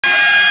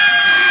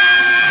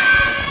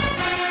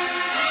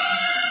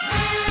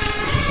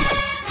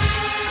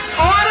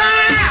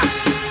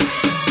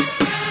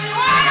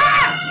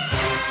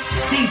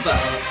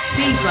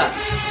diva,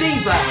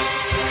 diva.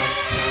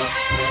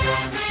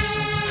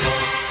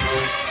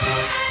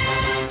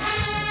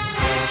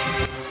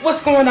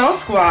 What's going on,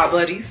 squad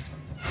buddies?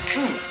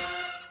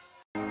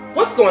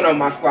 What's going on,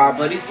 my squad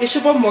buddies? It's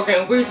your boy Morgan,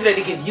 and we're here today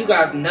to give you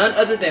guys none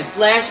other than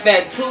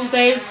Flashback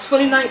Tuesdays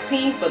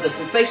 2019 for the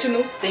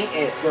Sensational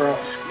Stingettes, girl.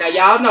 Now,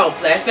 y'all know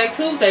Flashback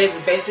Tuesdays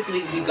is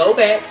basically we go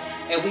back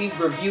and we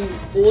review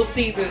full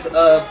seasons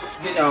of,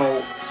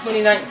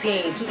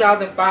 2019,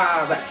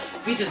 2005.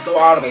 We just go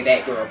all the way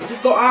back, girl. We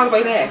just go all the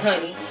way back,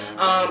 honey.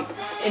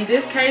 In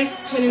this case,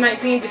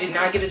 2019, we did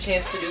not get a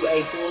chance to do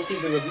a full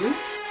season review,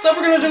 so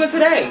we're gonna do it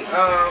today.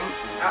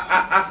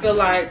 I feel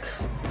like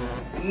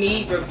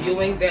me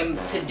reviewing them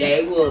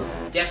today will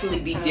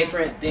definitely be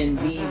different than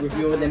me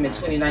reviewing them in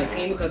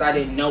 2019 because I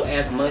didn't know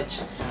as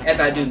much as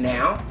I do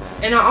now.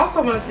 And I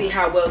also want to see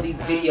how well these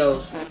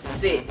videos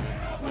sit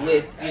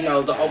with,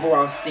 the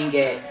overall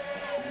Stingette,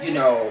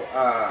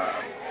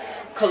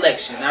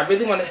 collection. I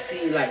really want to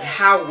see, like,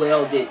 how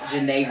well did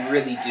Janae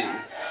really do.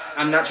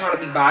 I'm not trying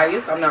to be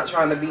biased. I'm not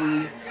trying to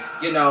be,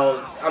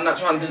 I'm not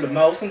trying to do the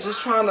most. I'm just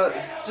trying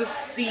to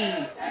see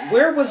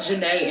where was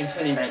Janae in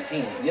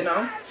 2019,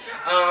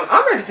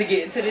 I'm ready to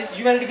get into this.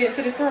 You ready to get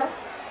into this, girl?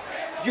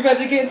 You ready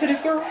to get into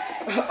this, girl?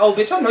 Oh,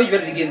 bitch, I know you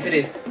ready to get into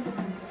this.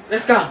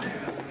 Let's go.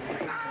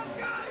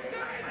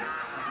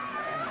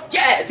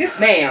 Yes,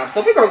 ma'am.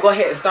 So we're going to go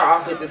ahead and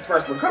start off with this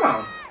first one. Come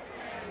on.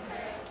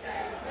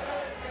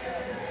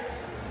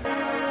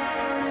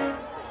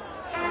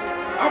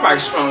 All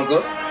right,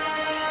 Stronger.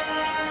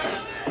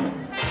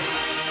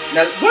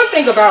 Now, one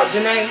thing about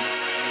Janae,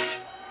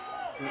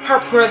 her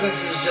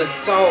presence is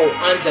just so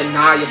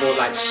undeniable.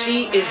 Like,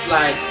 she is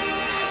like,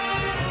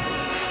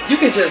 you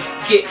can just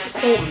get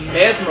so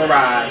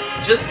mesmerized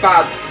just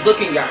by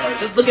looking at her.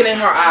 Just looking in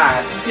her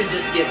eyes, you can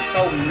just get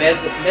so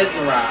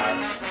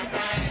mesmerized.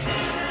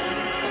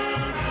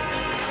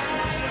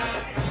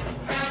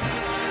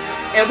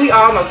 And we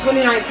all know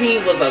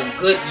 2019 was a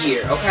good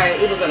year, okay?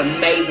 It was an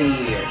amazing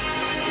year.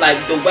 Like,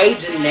 the way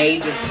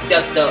Janae just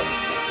stepped up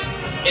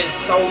in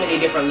so many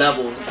different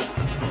levels.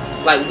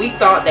 Like, we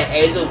thought that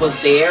Asia was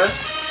there,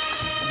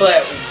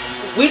 but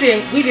we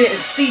didn't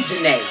see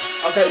Janae.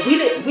 Okay, we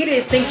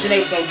didn't think Janae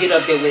was gonna get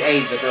up there with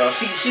Asia, girl.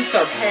 She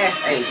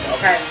surpassed Asia,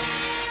 okay?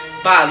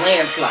 By a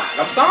landslide.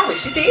 I'm sorry,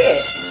 she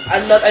did.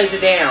 I love Asia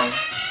down.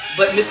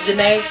 But Miss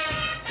Janae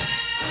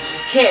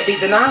can't be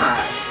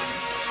denied.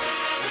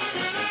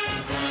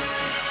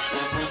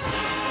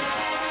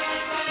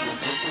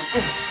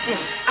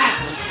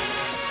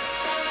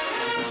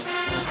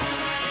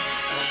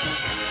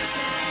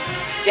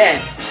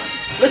 Yes.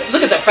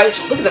 Look at the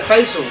facials. Look at the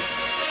facials.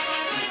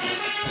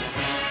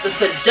 The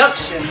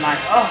seduction, like,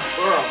 oh,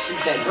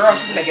 girl,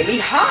 she's making me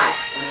hot.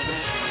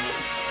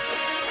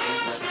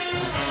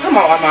 Come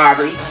on,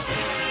 Amari.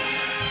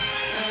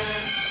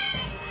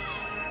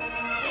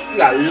 You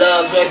got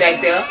Lovejoy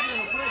back there.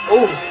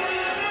 Ooh.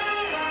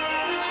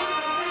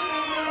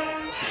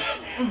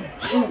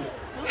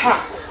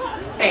 Ha.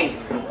 Ain't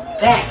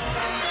that.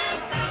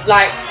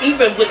 Like,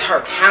 even with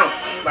her counts,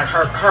 like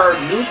her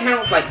new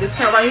counts, like this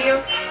count right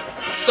here,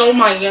 so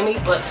Miami,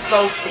 but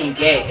so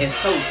Stingette and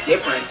so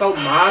different, so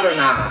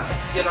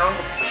modernized,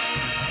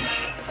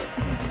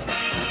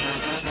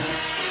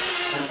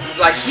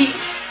 Like,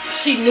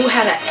 she knew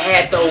how to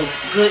add those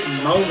good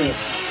moments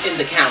in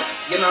the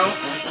counts,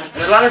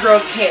 And a lot of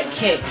girls can't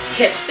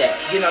catch that,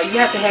 You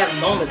have to have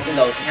moments in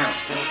those counts.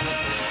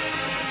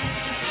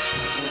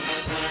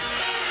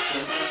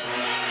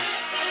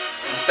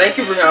 Thank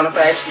you, Brianna, for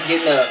actually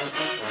getting up.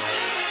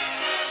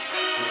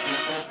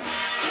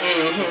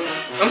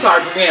 I'm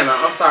sorry, Brianna.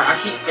 I'm sorry. I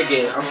keep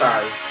forgetting. I'm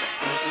sorry.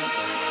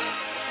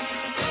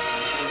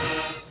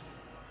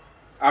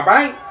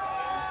 Alright?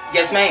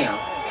 Yes, ma'am.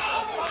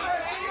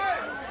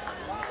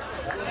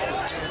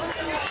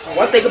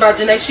 One thing about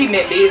Janae, she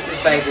meant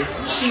business, baby.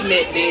 She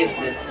meant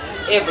business.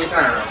 Every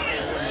time.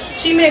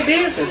 She meant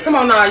business. Come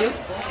on, Naya.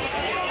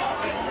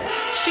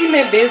 She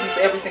meant business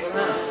every single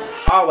time.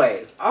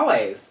 Always.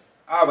 Always.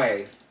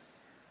 Always.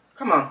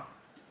 Come on.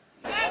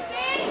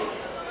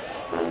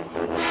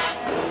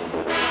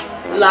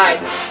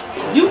 Like,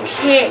 you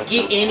can't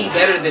get any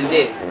better than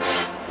this.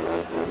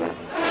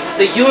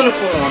 The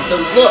uniform, the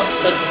look,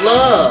 the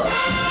gloves.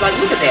 Like,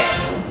 look at that.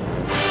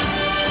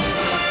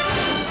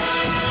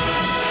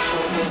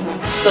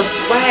 The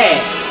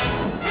swag.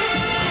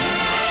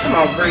 Come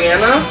on,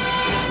 Brianna.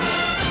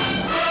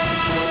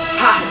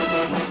 Ha.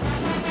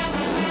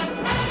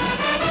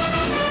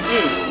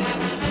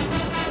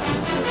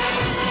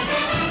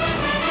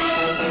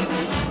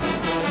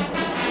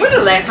 When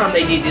the last time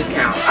they did this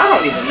count? I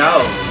don't even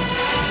know.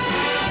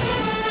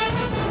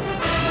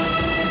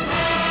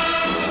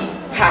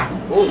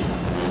 Ooh.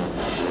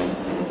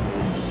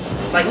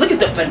 Like, look at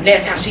the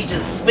finesse, how she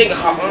just swinging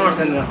her arms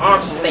and the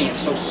arms just staying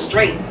so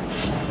straight.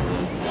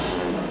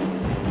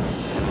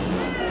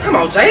 Come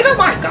on, Jada,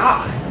 my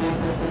God.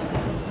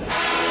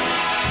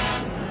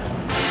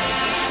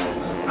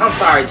 I'm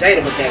sorry,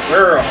 Jada was that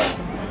girl.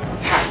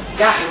 Ha,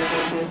 God.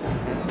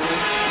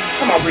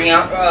 Come on,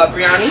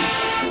 Brianni.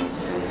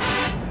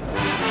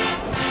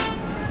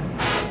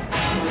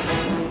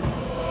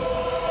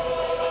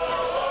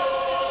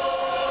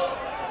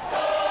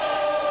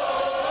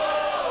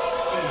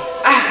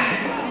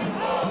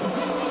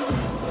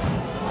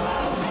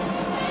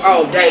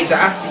 Oh, Deja,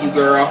 I see you,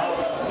 girl.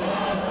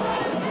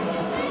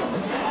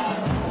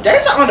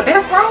 Deja on the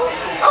back row?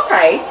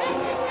 Okay.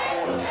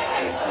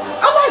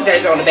 I like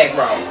Deja on the back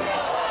row.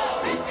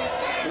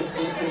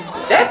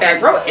 That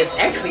back row is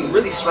actually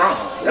really strong.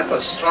 That's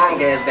a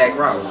strong ass back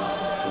row.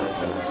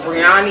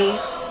 Brianni,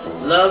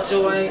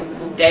 Lovejoy,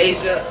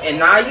 Deja, and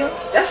Naya,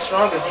 that's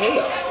strong as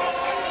hell.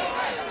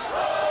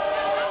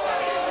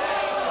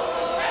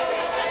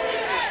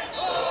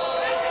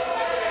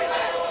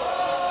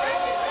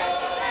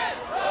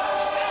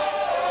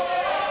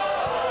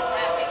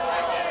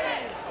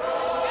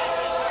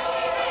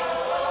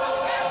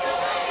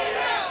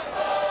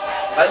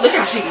 Like, look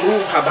how she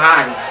moves her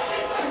body.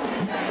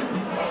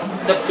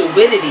 The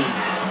fluidity.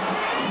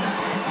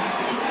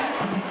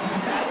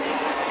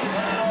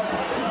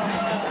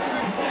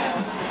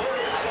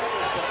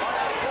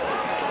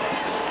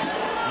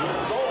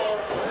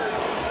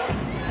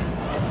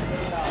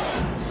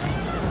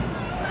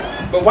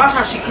 But watch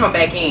how she come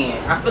back in.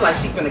 I feel like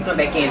she's gonna come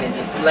back in and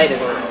just slay the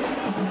girl.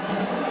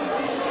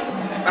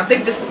 I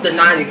think this is the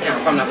 90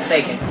 count, if I'm not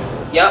mistaken.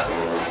 Yup.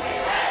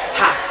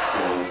 Ha.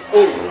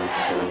 Ooh.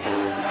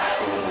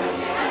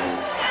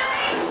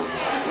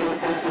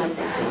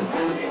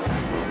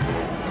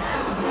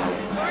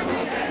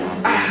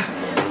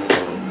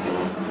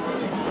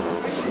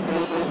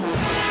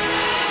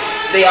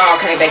 They all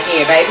came back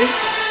in, baby.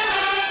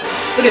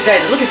 Look at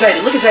Jada, look at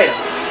Jada, look at Jada.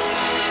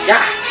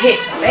 Yeah, hit,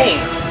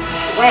 bam,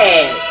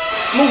 swag,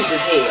 smooth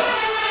as hell.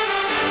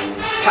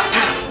 Pop,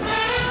 pop.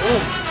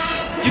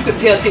 You could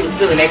tell she was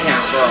feeling that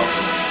count, bro.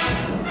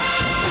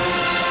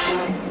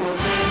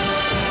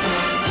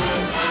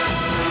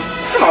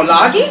 Come on,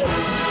 Loggy.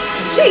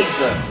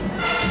 Jesus.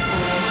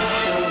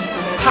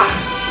 Ha.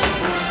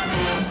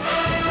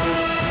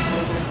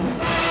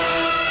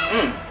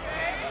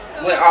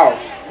 Went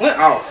off, went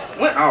off,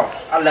 went off.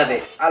 I love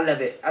it, I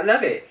love it, I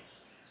love it.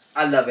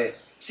 I love it.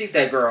 She's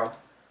that girl.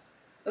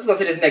 Let's go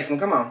to this next one,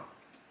 come on.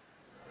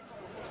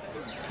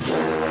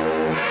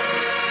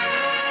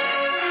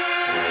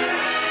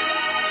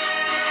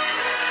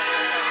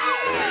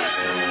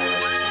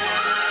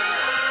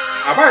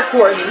 Alright,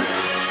 Courtney.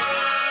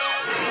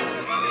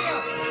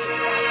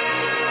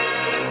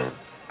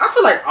 I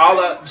feel like all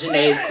of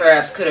Janae's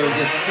crabs could have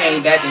just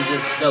came back and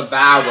just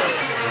devoured.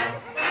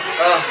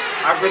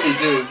 I really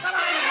do.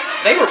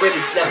 They were really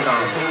slept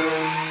on.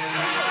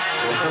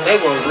 They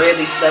were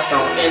really slept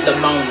on in the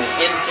moment.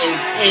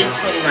 In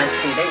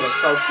 2019, they were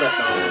so slept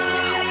on.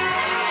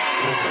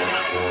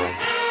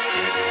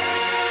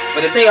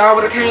 But if they all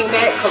would have came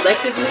back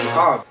collectively,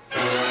 oh.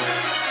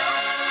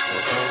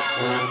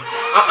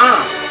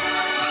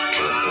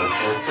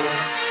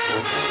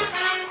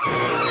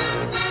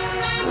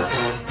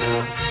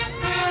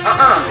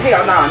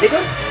 Hell nah,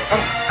 nigga.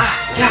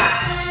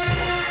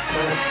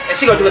 Yeah. And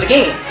she gonna do it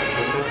again.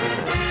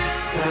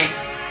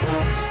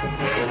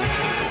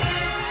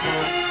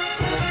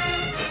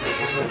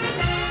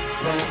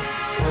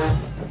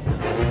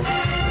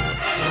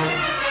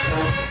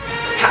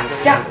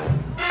 Yeah.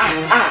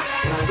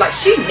 Like,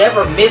 she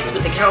never missed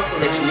with the counsel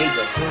that you need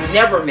to.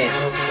 Never missed.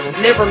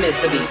 Never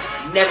missed the beat.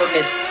 Never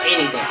missed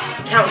anything.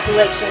 Count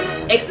selection,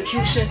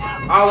 execution,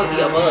 all of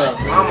the above.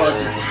 Mama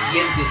just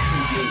gives it to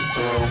you.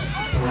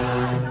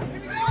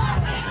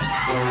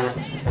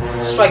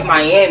 Straight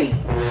Miami.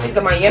 She's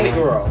the Miami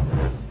girl.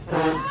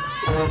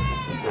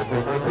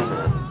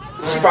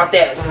 She brought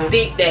that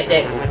stick,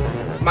 that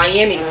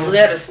Miami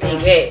glitter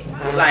stingette.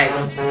 Like,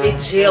 it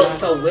gelled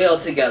so well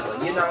together,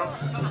 you know?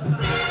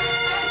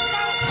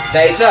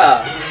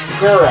 Deja,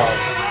 girl.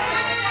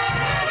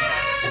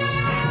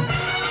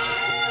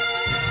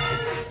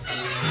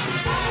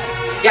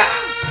 Yeah.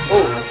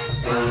 Ooh.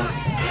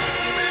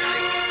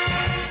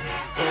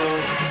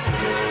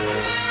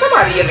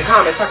 Somebody in the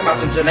comments talking about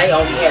some Janae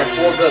only had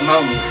 4 good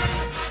moments.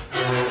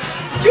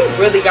 You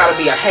really gotta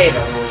be a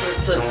hater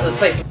to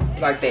say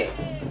something like that.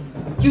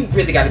 You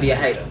really gotta be a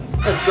hater.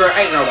 Cause girl,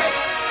 ain't no way.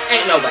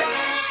 Ain't no way.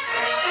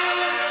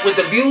 With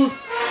the views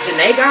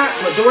Janae got,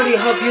 majority of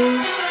her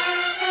views,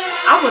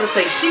 I want to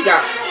say she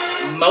got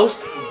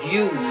most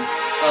views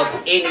of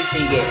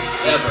anything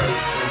ever.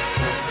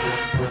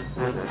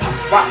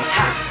 Ha.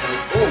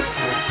 Ooh.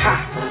 Ha.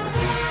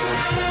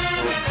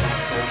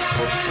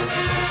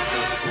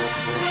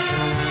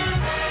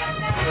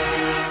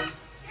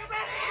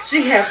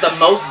 She has the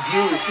most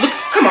views. Look,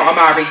 come on,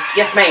 Amari.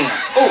 Yes, ma'am.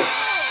 Ooh.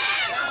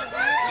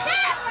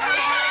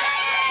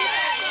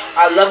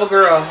 I love a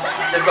girl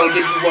that's gonna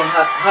give you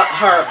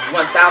her 1000%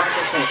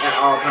 at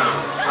all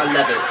times. I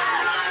love it.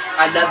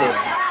 I love it.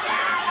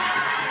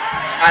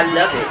 I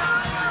love it.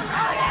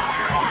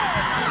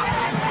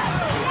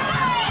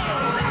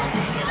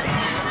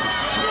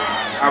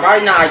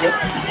 Alright, Naya.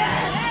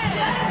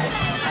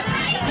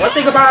 One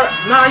thing about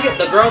Naya,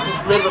 the girls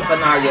was living for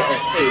Naya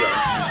as tail.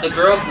 The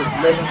girls was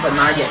living for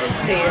Naya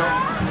as tail.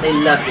 They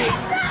loved it.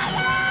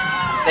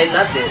 They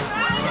loved it.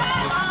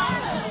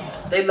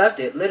 They loved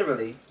it,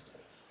 literally.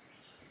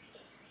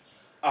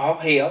 Oh,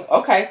 hell.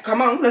 Okay,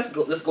 come on. Let's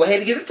go ahead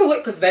and get into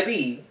it, because,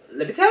 baby,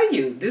 let me tell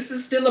you, this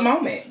is still a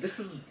moment. This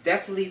is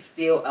definitely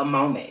still a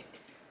moment.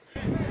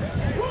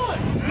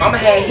 Mama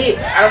had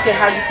hits. I don't care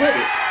how you put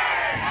it.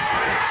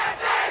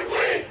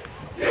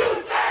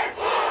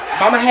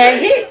 Mama had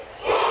hits.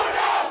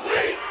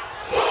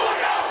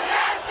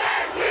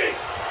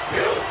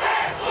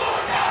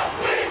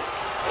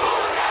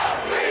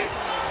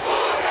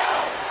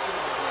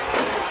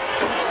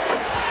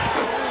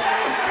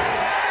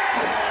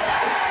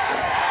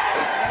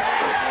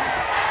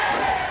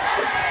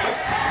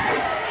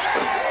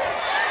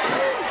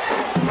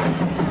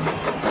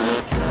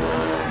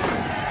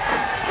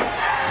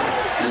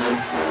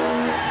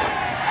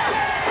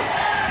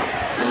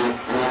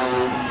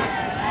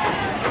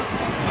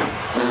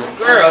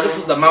 Girl, this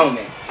was the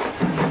moment.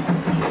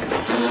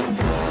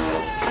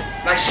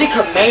 Like, she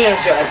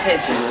commands your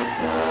attention.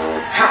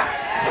 Ha!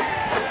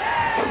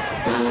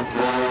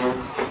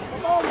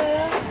 Come on,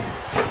 man.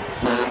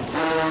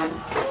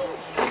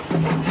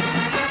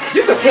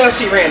 You could tell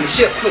she ran the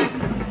ship too.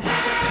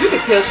 You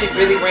could tell she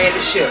really ran the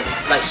ship.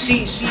 Like,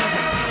 she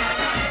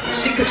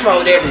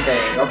controlled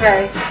everything,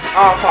 okay?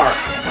 All parts.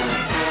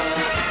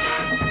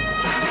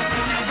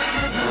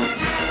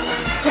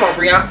 Come on,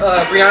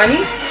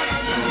 Brianni.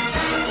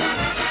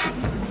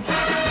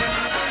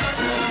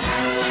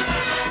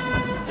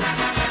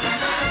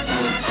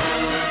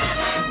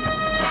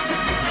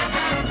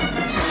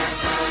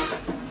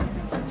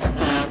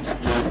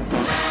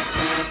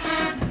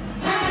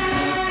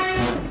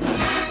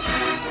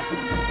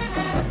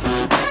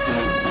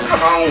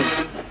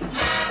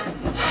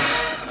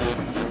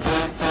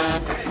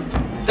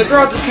 The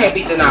girl just can't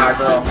be denied,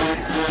 girl.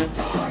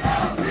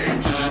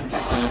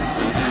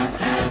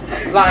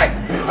 Like,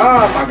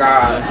 oh my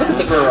God. Look at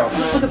the girls.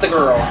 Just look at the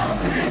girls.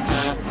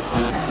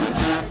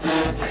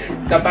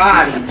 The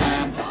body.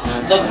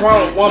 The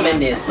grown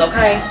womanness,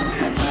 okay?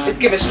 It's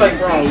giving straight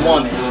grown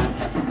woman.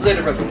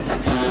 Literally.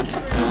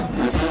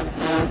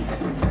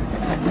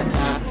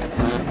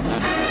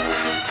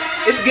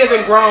 It's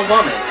giving grown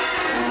woman.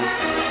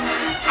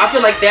 I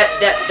feel like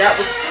that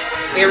was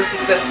very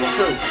successful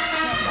too.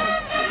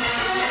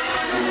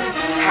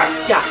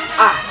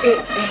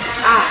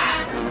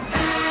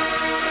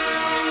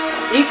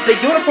 The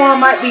uniform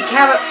might be a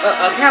catalog,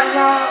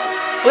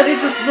 but it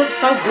just looks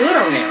so good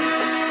on them.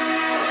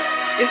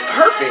 It's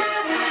perfect.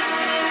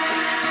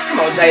 Come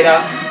on,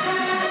 Jada.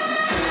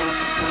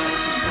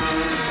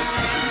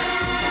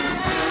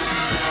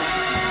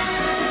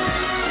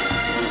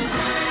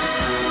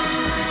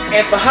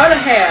 And for her to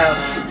have,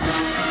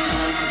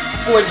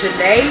 for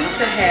Janae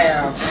to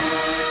have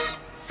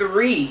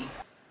 3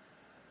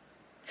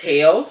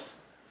 tails.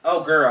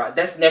 Oh girl,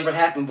 that's never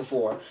happened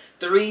before.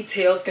 3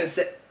 tails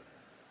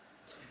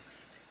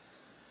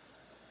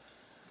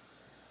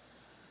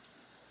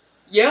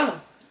Yeah,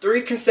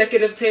 3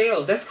 consecutive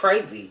tails. That's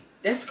crazy.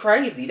 That's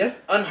crazy. That's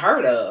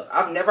unheard of.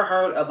 I've never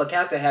heard of a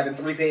captain having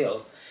 3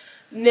 tails.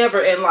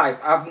 Never in life.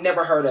 I've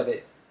never heard of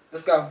it.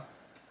 Let's go.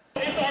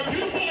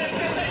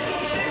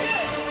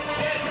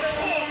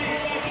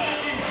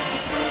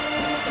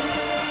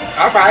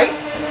 All right.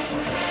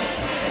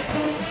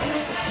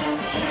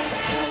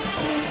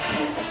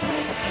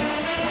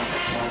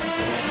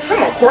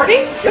 Come on,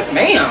 Courtney. Yes,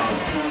 ma'am.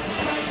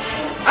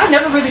 I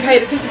never really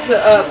paid attention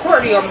to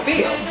Courtney on the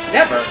field.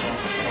 Never.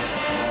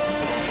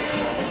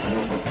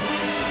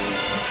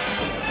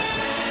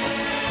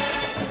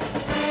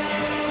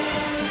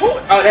 Who?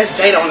 Oh, that's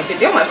Jada on the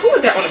 50. I'm like, who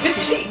is that on the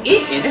 50? She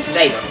eating. That's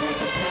Jada.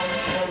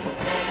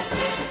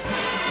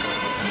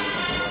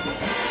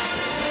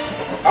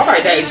 All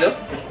right, Deja.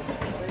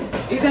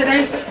 Is that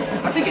Deja?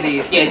 I think it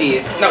is. Yeah, it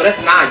is. No, that's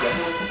Naya.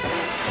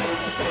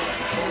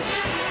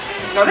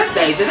 No, that's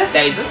Deja. That's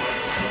Deja.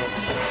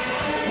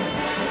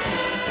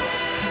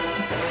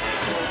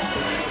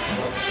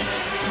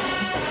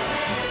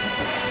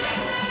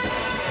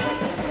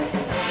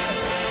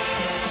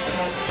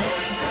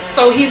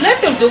 So he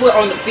let them do it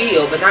on the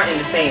field, but not in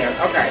the stands.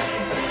 Okay.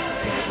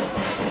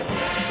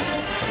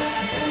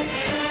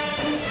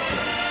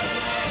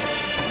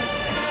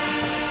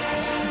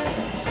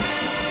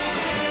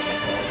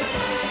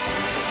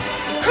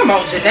 Come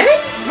on, Janae.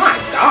 My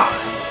God.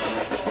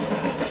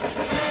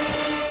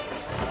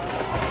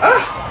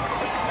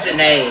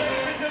 Janae.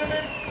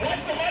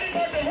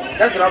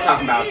 That's what I'm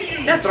talking about.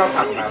 That's what I'm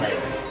talking about, baby.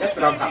 That's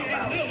what I'm talking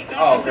about.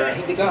 Oh, girl.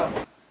 Here we go.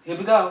 Here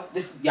we go.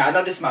 Y'all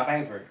know this is my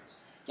favorite.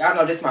 Y'all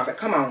know this is my favorite.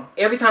 Come on.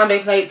 Every time they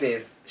played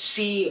this,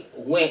 she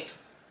went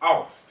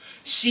off.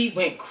 She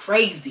went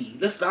crazy.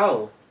 Let's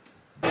go.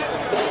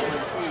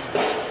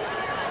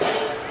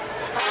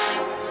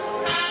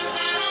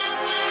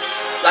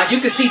 Like, you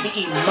could see the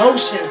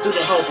emotions through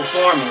the whole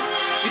performance.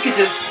 You could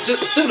just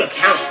through the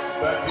counts.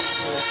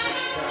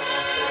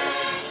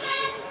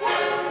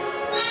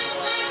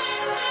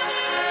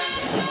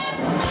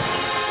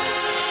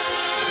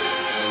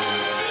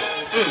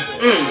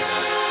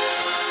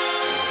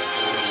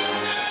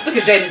 Look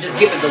at Jada just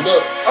giving the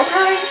look,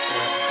 okay?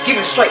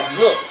 Giving straight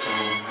looks.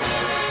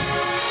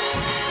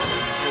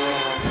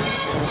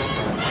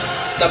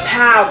 The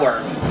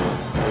power.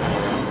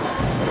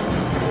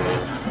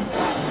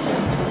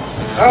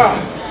 Oh.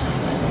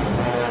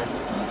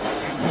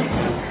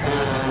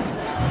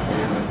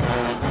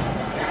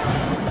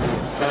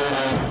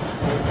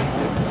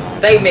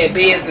 They meant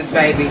business,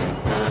 baby.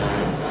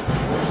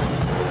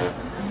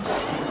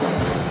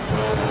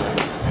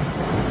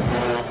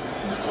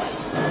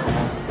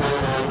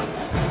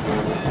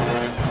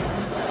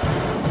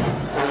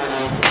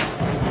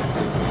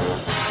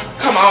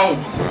 Come on.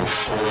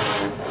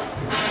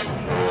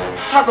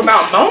 Talk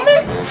about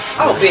moments?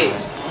 Oh,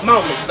 bitch.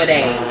 Moments for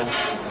days.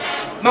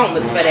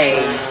 Moments for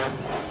days.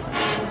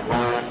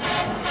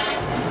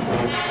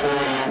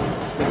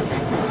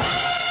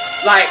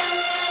 Like,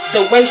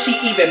 the way she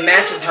even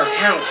matches her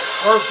counts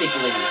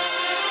perfectly.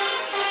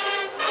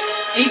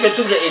 Even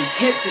through the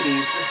intensity,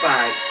 it's just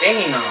like,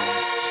 damn.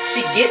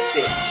 She gets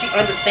it. She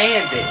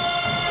understands it.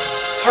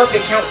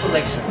 Perfect count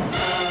selection.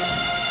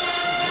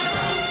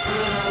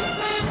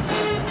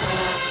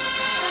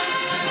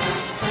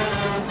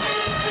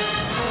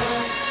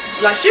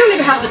 Like, she don't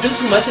even have to do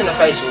too much in the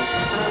facials.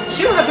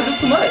 She don't have to do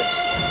too much.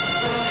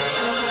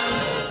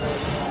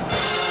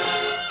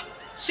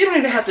 She don't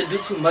even have to do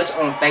too much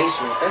on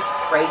facials. That's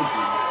crazy.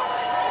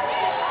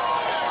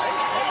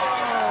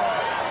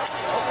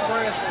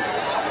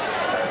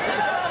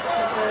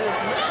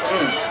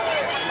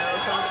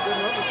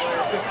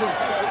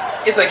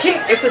 It's a kick.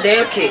 It's a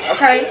damn kick,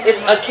 okay? It's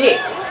a kick.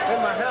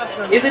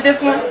 Is it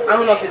this one? I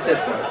don't know if it's this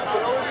one.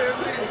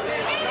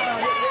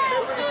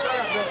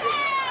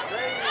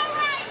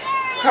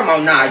 Come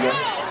on, Naya.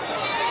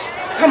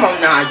 Come on,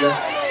 Naya.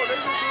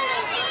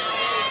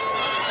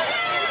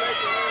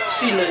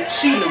 She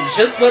knew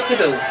just what to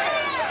do.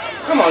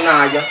 Come on,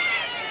 Naya.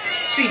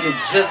 She knew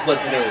just what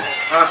to do.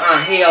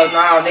 Hell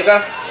no,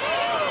 nigga.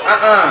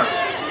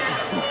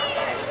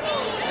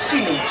 She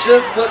knew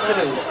just what to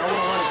do.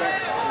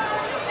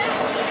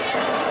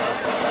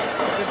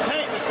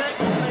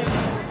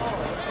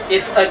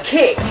 It's a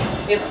kick.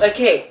 It's a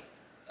kick.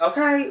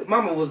 Okay?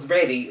 Mama was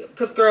ready.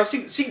 Because, girl,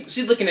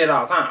 she's looking at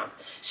all times.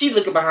 She's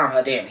looking behind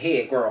her damn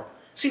head, girl.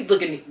 She's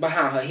looking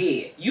behind her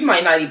head. You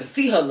might not even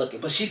see her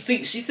looking, but she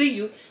see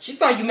you. She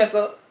saw you mess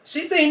up.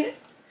 She seen it.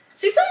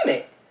 She seen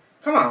it.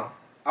 Come on.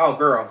 Oh,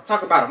 girl.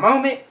 Talk about a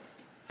moment.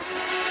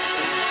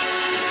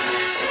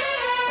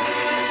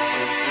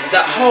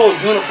 The whole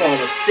uniform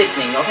was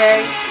sickening,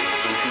 okay?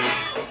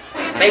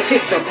 They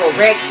picked the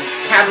correct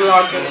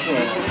catalog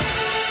uniform.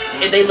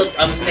 And they looked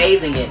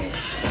amazing in it.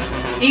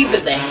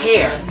 Even the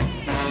hair.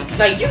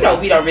 Like, you know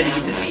we don't really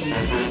get to see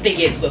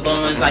Stingettes with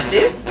buns like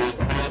this.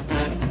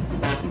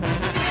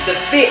 The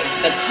fit,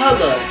 the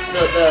color,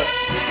 the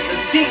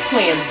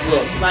sequins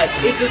look. Like,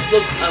 it just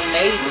looks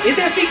amazing. Is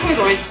that sequins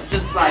or it's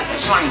just like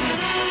shiny?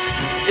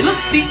 It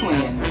looks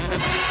sequin.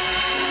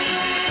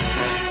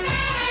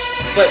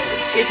 But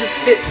it just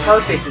fits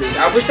perfectly.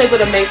 I wish they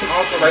would have made some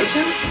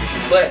alterations,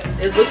 but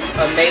it looks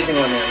amazing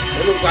on them.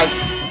 It looks like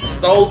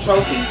gold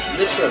trophies,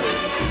 literally.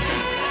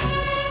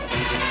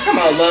 Come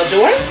on,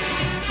 Lovejoy.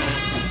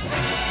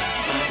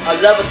 I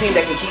love a team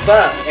that can keep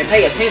up and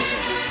pay attention.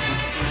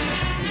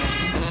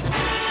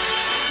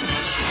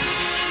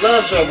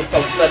 Lovejoy was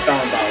so slept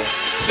on though.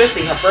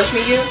 Especially her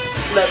freshman year,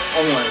 slept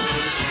on.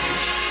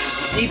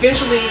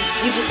 Eventually,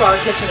 people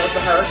started catching up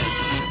to her.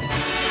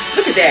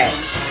 Look at that.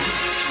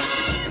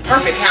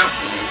 Perfect count.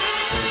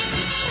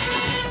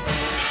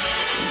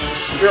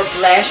 Real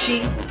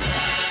flashy.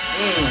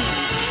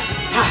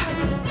 Ha.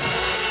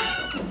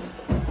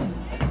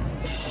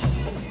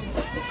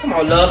 Come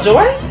on,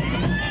 Lovejoy.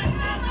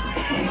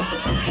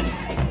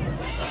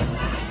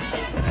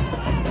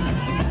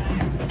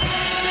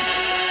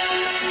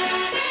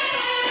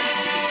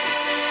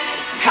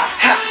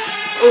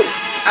 Ooh,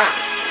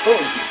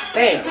 boom,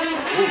 bam,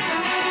 ooh.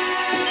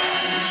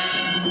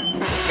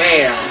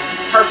 Bam.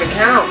 Perfect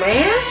count,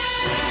 man.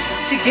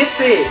 She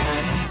gets it.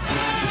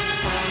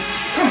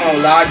 Come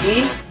on,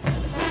 Loggy.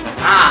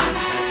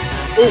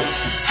 Ooh,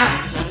 ha.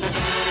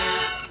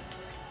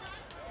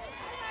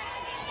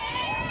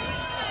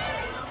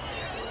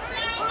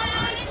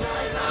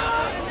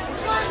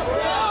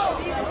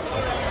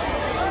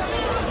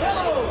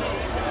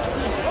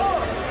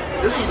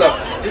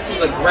 This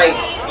was a great,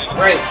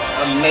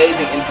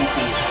 amazing MCC.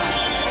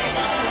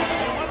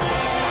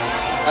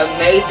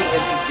 Amazing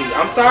MCC.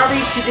 I'm sorry,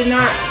 she did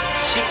not.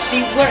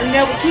 She wasn't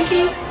never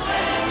Kiki.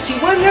 She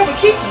wasn't never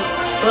Kiki,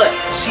 but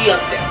she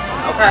up there.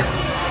 Okay.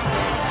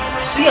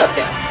 She up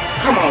there.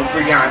 Come on,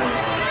 Brianna.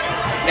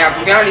 Now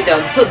Brianna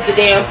done took the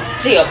damn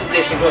tail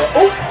position, girl.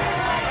 Oh,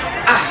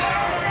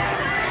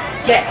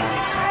 yes.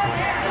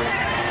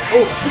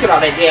 Oh, look at all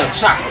that damn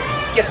chocolate.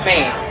 Yes,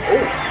 ma'am.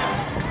 Oh,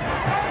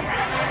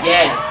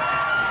 yes.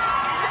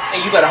 And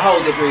you better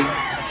hold it, Bree.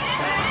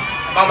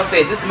 Mama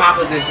said, this is my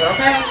position,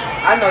 okay?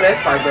 I know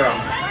that's right, girl.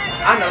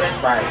 I know that's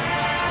right.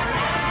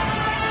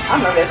 I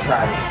know that's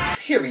right.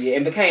 Period.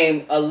 And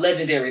became a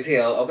legendary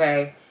tale,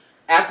 okay?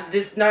 After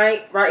this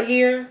night right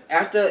here,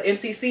 after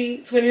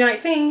MCC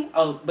 2019,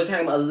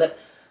 became a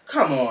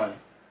come on.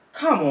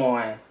 Come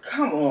on.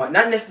 Come on.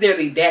 Not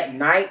necessarily that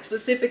night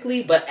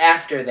specifically, but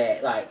after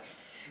that, like,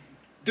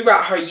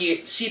 throughout her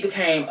year, she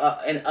became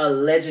a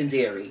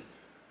legendary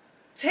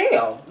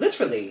tale,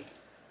 literally.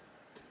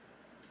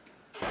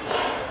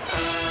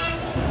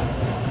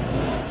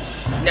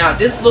 Now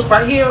this look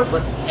right here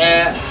was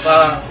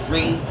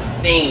everything.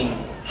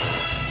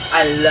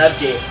 I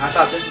loved it. I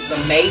thought this was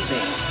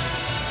amazing.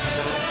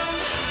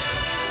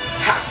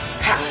 Ha,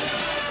 ha.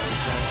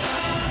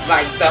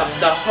 Like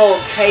the whole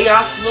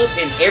chaos look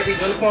in every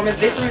uniform is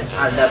different.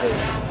 I love it.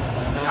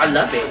 I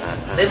love it.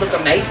 They look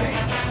amazing.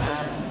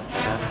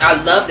 I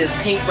love this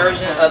pink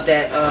version of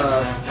that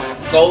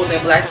gold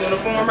and black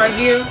uniform right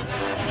here.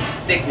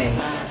 Sickening.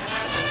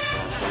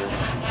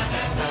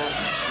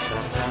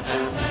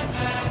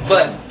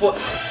 But for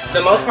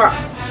the most part,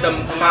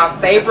 my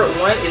favorite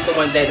one is the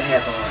one Jada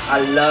has on. I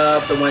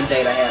love the one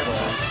Jada has on.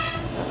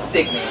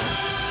 Sickening.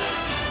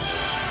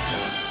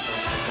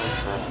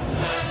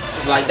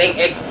 Like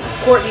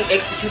Courtney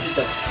executed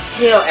the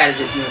hell out of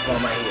this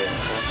uniform right here.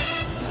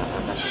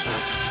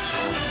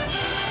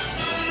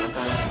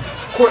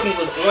 Courtney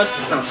was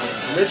onto something,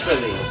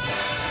 literally.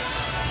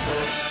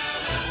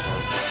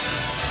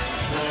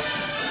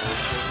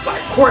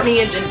 Like Courtney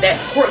and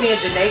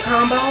Janae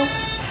combo.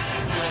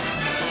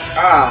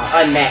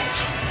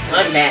 Unmatched.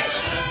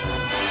 Unmatched.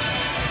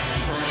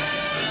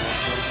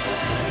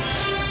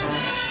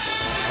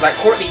 Like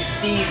Courtney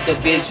sees the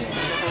vision.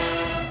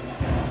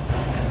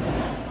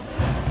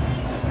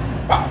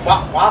 Wop,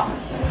 wop, wop.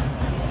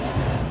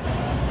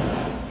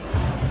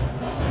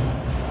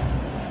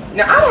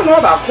 Now, I don't know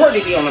about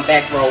Courtney being on the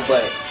back row,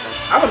 but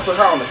I would put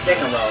her on the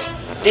second row.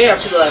 Damn,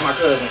 she looked like my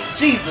cousin.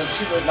 Jesus,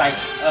 she looked like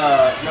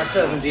my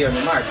cousin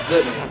Jeremy. My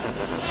goodness.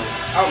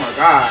 Oh my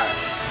God.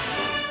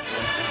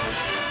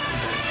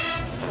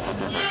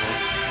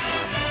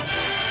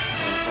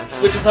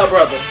 Which is her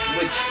brother,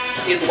 which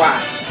is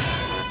why.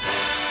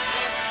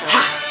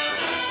 Ha!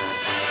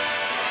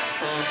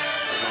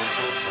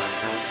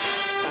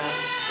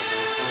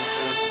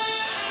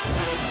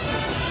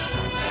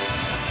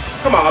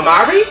 Come on,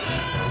 Amari.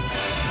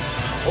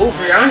 Oh,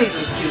 Brianni's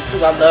is cute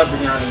too. I love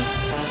Brianni's.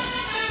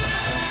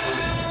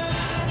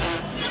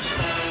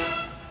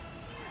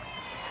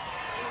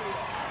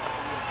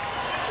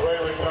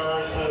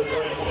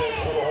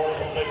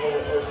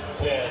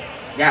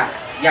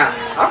 Yeah.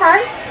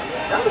 Alright.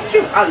 That was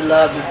cute. I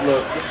love this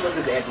look. This look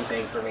is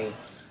everything for me.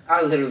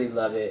 I literally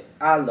love it.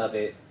 I love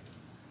it.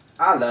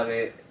 I love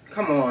it.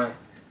 Come on.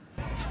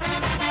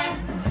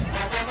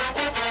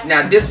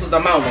 Now this was the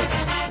moment.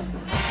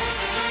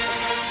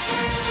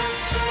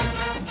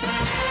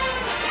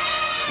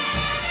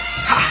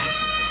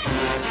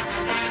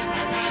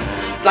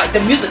 Like, the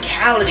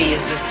musicality is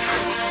just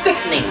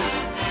sickening.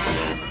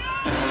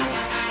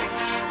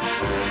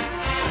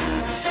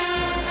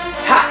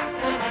 Ha!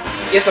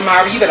 Yes,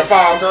 Amari, you better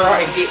fall, girl,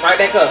 and get right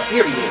back up.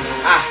 Period.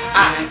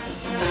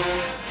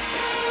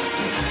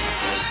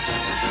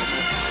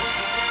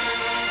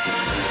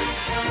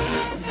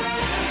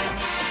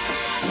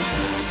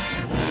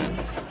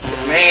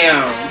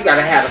 Man, you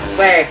gotta have a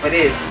swag for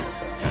this.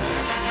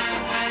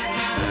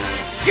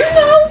 You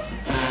know,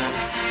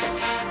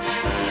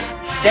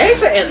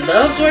 Deja and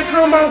Lovejoy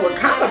combo would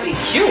kind of be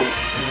cute.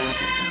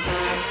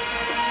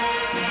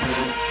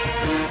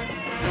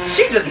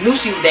 She just knew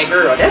she was that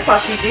girl. That's why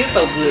she did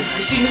so good.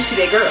 Because she knew she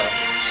that girl.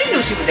 She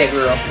knew she was that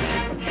girl.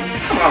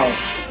 Come on.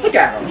 Look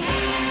at her.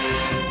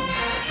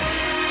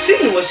 She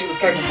knew what she was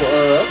capable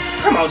of.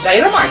 Come on,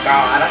 Jada. My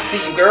God. I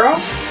see you, girl.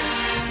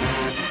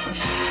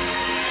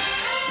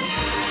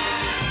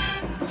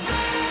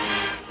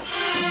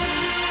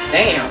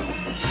 Damn.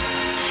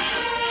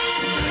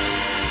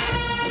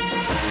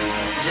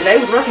 Janae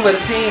was working with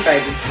a team,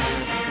 baby.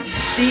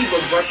 She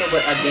was working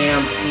with a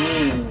damn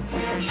team.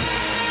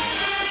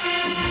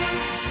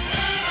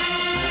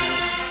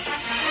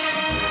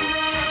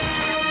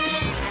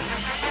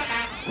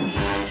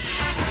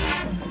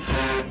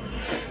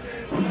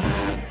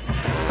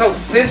 So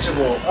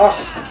sensual. Ugh.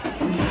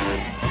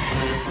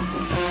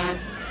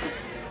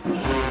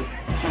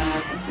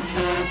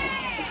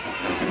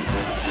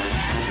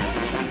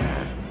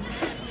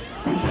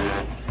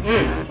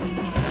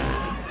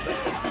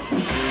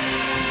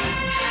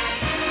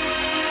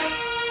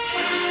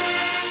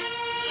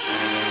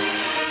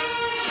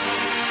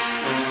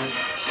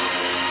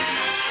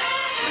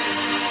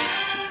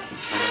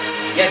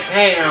 Yes,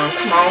 ma'am.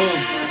 Come on.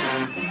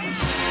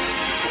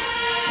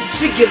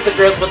 She gives the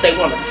girls what they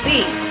want to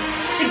see.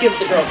 She gives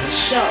the girls a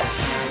show.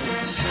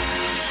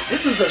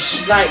 This is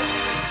like,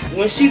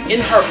 when she's in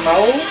her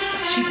mode,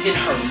 she's in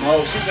her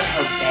mode. She's in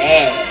her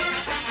bag.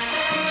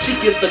 She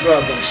gives the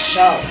girls a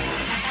show.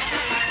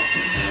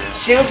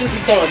 She don't just be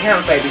throwing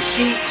counts, baby.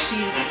 She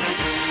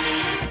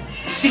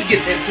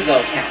gets into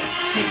those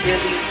counts. She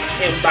really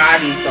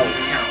embodies those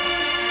counts.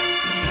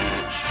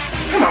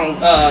 Come on,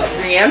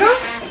 Rihanna.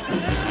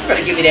 You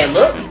better give me that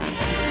look.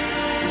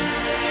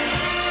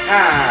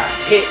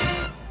 Hit.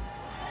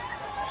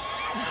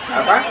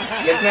 Alright?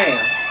 Yes,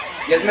 ma'am.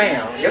 Yes,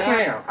 ma'am. Yes,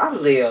 ma'am. I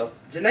live.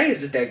 Janae is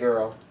just that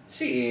girl.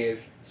 She is.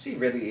 She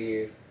really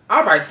is.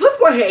 Alright, so let's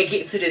go ahead and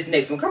get to this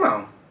next one. Come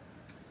on.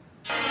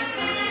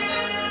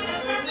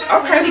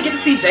 Okay, we get to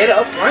see Jada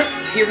up front.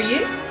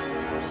 Period.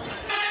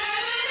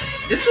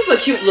 This was a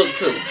cute look,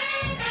 too.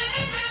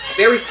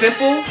 Very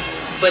simple,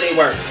 but it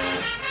works.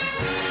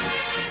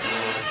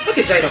 Look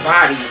at Jada's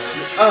body.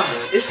 Oh,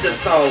 it's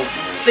just so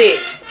thick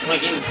when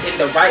in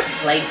the right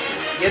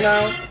places, you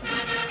know?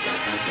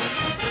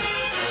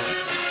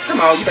 Come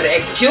on, you better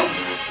execute.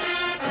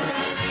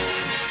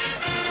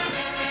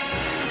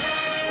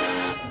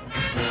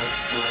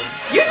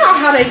 You know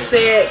how they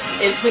said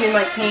in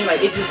 2019,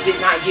 like, it just did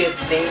not give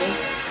steam?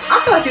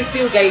 I feel like it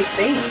still gave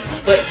steam,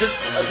 but just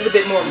a little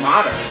bit more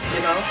modern,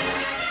 you know?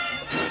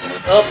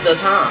 Of the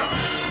time.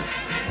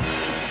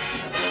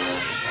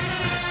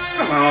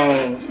 Come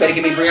on, you better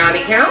give me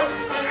Brianna count.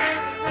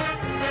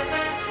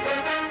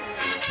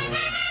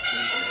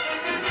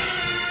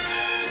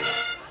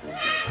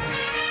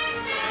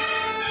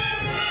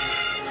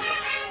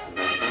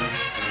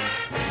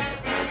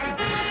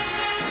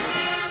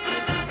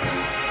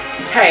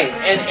 Hey,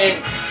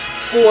 and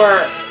for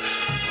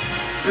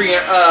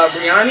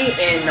Brianna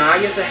and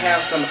Naya to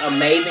have some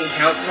amazing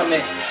counts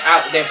coming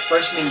out their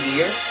freshman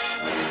year,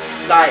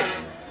 like,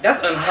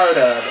 that's unheard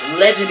of.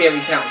 Legendary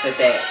counts at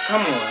that.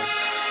 Come on.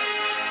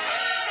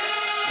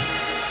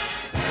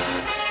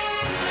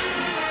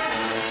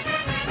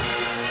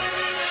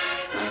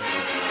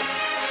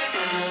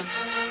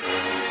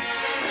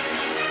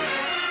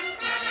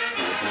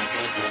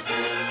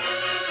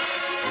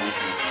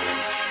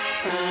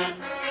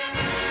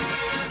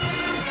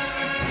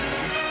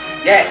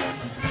 Yes.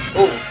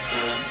 Oh.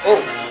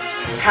 Oh.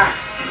 Ha.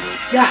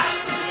 Yeah.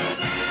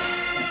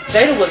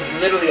 Jada was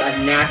literally a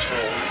natural.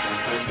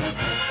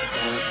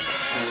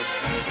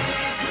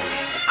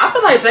 I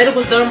feel like Jada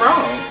was done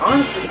wrong.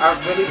 Honestly, I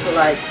really feel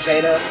like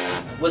Jada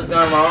was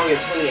done wrong in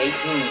 2018.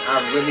 I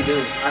really do.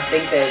 I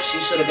think that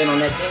she should have been on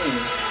that team.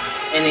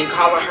 And then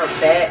calling her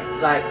fat,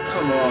 like,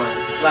 come on.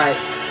 Like,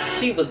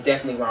 she was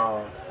definitely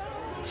wrong.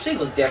 She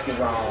was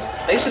definitely wrong.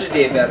 They should have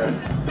did better.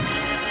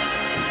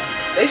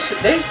 They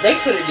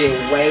could have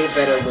did way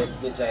better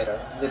with Jada,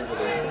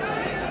 literally.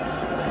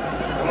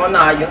 Come on,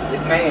 Naya.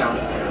 Yes, ma'am.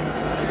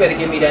 You better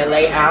give me that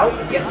layout.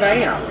 Yes,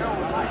 ma'am.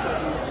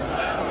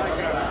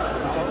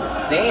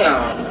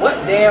 Damn. What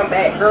damn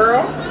back,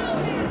 girl?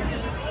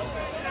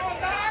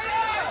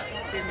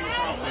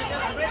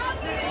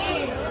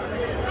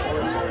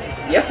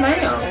 Yes,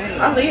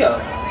 ma'am. I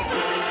live.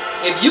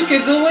 If you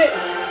can do it,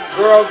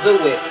 girl, do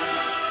it.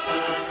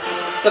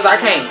 Because I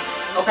can't.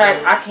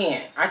 Okay, I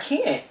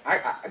can't.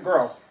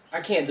 Girl, I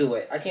can't do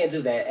it. I can't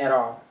do that at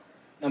all.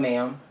 No,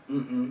 ma'am.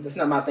 That's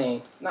not my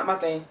thing. Not my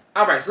thing.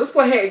 All right, so let's go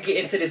ahead and get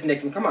into this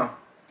next one. Come on.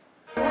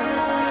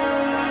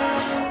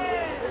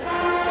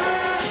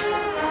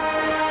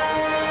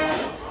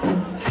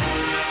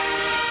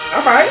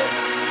 All right.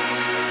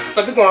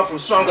 So we're going from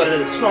stronger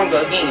to stronger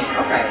again.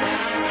 Okay.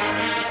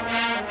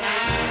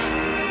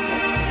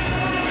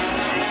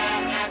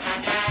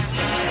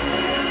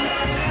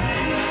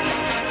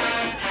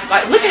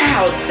 Like, look at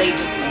how they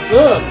just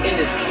look in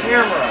this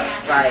camera.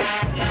 Like,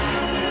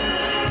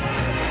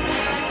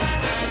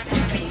 you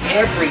see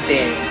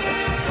everything.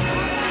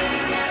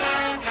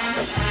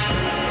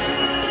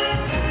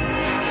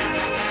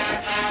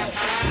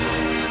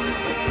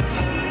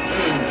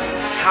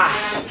 Ha.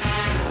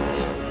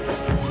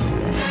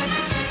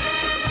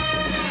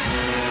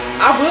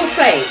 I will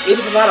say, it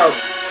was a lot of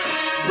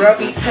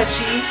rubby,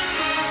 touchy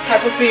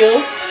type of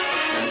feel,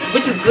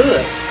 which is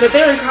good, because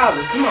they're in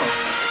college. Come on.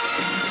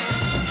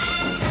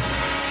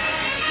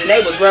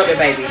 Janae was rubbing,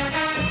 baby.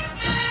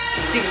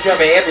 She was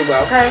rubbing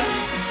everywhere, okay?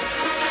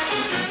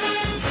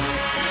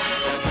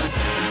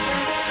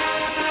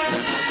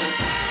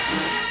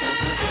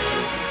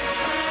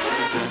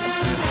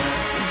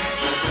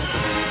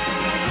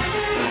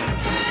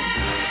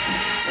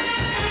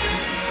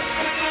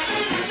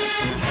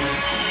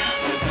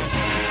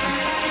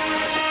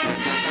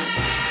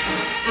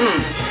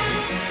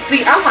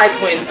 See, I like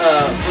when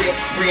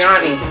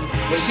Brianna,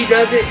 when she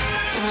does it,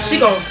 she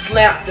gonna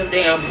slap them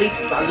damn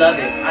bleachers. I love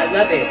it. I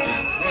love it.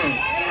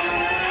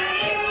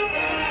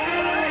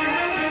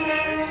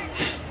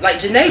 Like,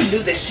 Janae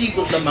knew that she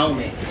was the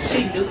moment.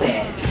 She knew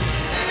that.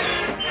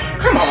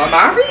 Come on,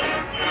 Amari.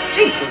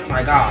 Jesus,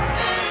 my God.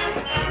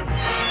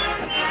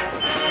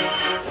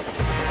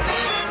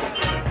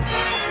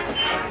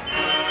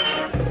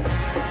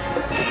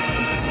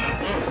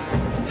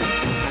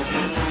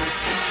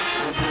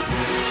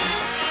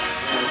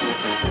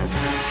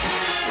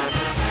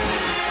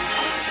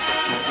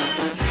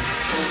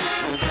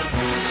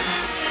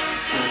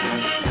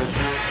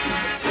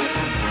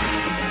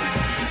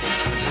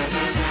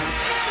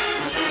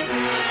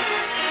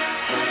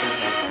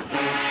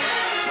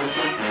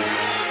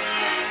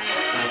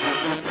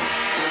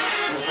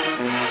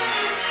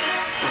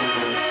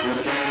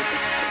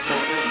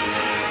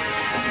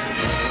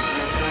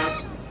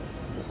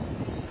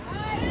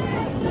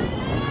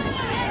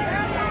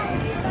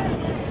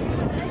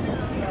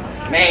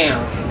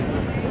 Ma'am,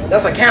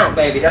 that's a count,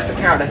 baby. That's the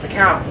count. That's the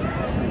count.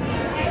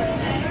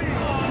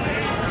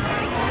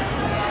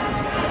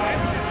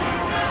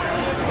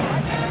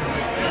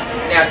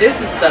 Now this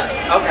is the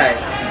okay.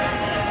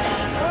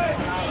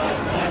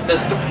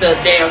 The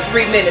damn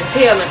 3-minute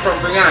tailing from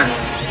Brianna.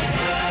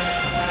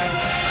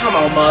 Come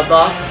on,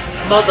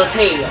 mother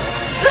tail.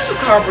 Let's just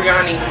call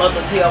Brianna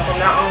Mother Tail from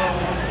now on.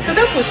 Because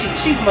that's what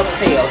she's Mother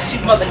Tail.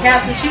 She's Mother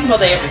Captain. She's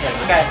Mother everything,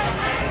 okay?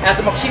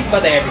 She's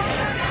Mother everything.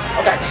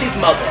 Okay, she's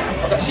Mother.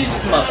 Okay, she's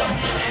just Mother.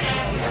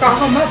 Just call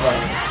her Mother.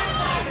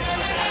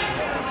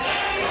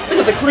 Look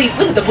at the cleat.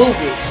 Look at the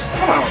boobage.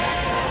 Come on.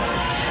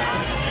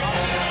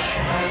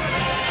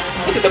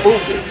 Look at the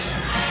boobage.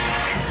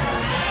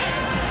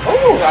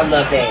 Oh, I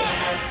love that.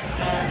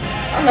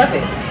 I love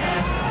it.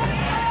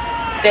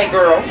 That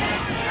girl.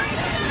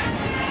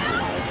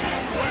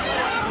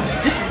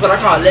 This is what I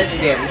call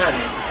legendary,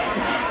 honey.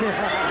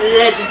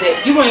 Legendary.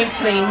 You ain't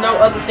seen no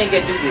other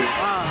Stingettes do this.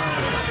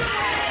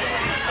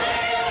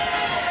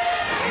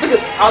 Look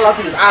at, all I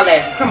see is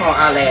eyelashes. Come on,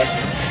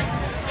 eyelashes.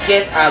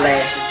 Yes,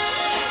 eyelashes.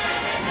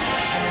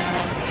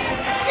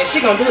 And she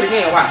gonna do it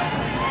again, watch.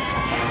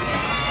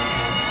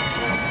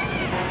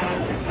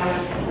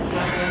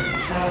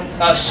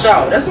 A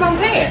show. That's what I'm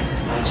saying.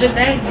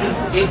 Janae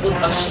knew it was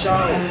a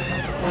show.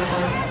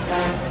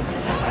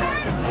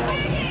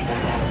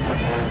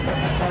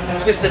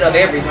 Switched it up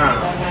every time.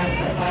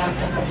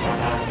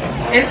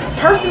 And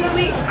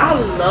personally, I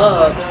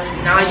love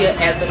Naya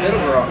as the middle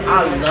girl.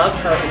 I love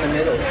her in the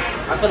middle.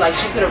 I feel like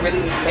she could have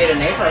really made a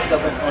name for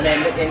herself in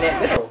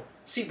that middle.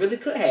 She really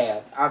could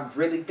have. I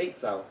really think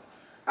so.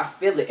 I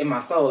feel it in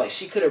my soul. Like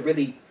she could have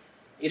really,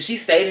 if she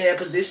stayed in that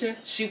position,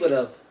 she would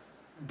have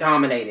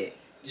dominated.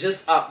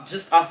 Just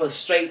off of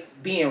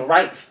straight being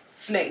right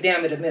smack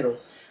down in the middle.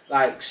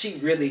 Like she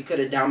really could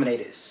have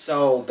dominated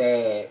so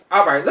bad.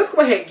 All right, let's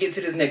go ahead and get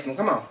to this next one.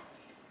 Come on.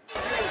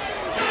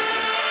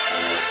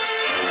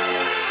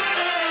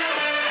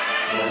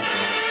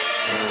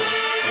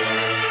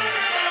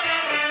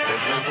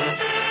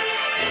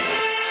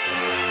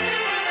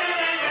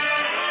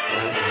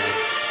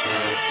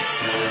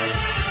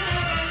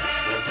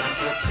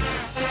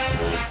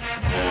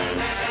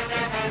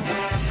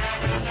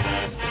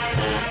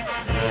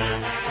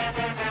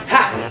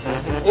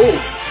 Ooh.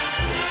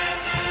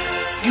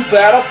 You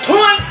better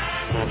point!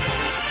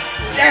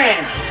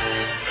 Damn!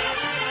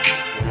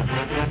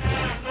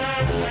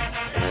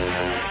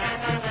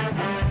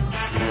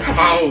 Come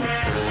on!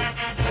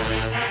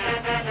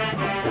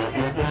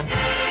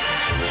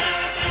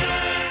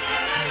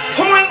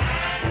 Point!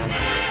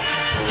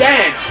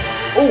 Damn!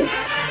 Ooh!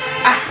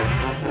 Ah!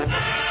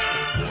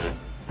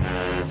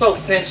 So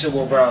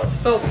sensual, bro.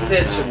 So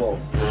sensual.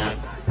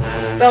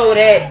 Throw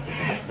that.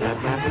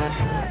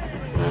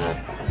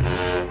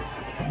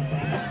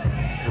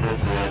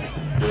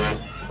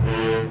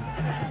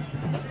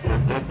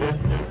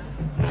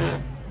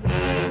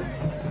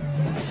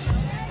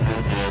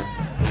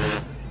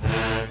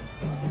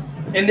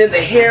 And then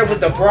the hair with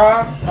the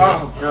bra.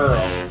 Oh, girl.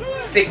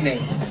 Sickening.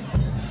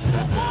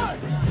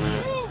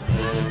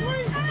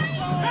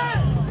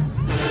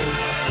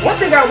 One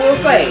thing I will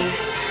say.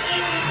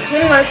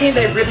 2019,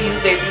 they really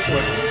used their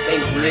resources. They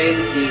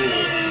really did.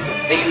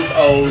 They used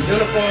old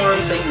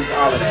uniforms. They used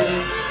all of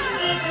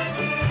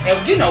that.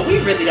 And, you know, we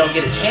really don't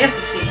get a chance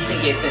to see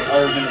Stingettes in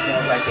old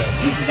uniforms like that.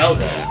 You know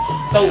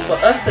that. So, for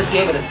us to be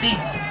able to see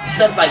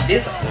stuff like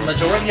this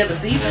majority of the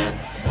season,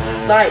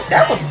 like,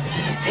 that was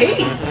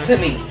tea to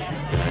me.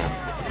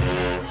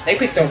 They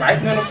picked the right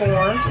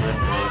uniforms.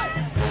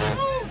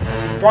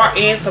 Brought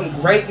in some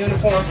great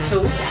uniforms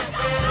too.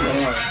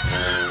 Come on.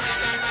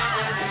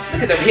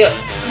 Look at them hips.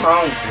 Come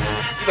on.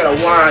 You better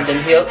wind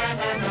them hips.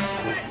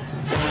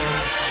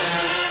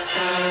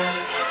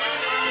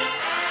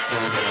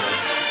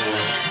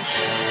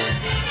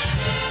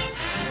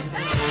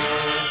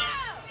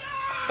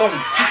 Boom.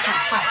 Ha ha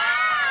ha.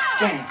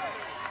 Damn.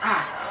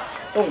 Ah.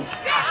 Boom.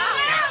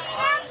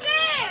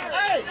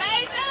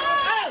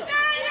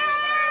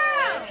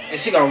 And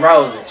she gonna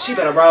roll it. She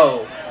better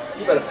roll.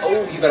 You better,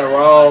 oh, you better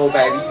roll,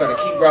 baby. You better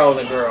keep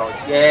rolling, girl.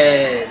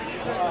 Yes.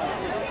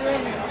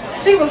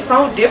 She was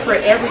so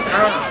different every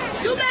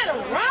time. You better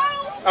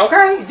roll.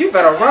 Okay, you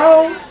better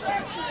roll.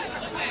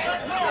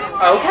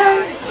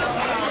 Okay.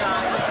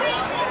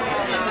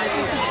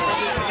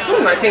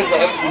 2019 was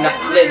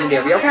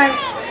legendary, okay?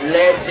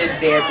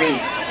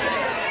 Legendary.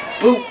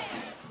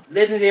 Boots.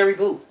 Legendary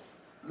boots.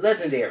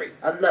 Legendary.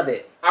 I love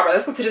it. Alright,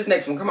 let's go to this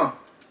next one. Come on.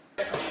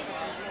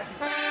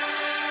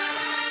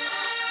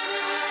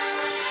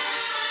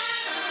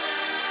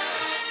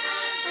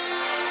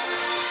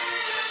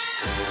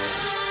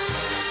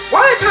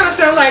 Why it kind of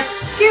sound like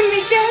 "Give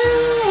Me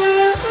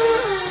Girl"?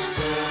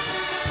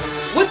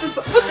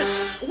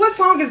 What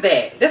song is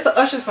that? That's the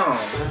Usher song.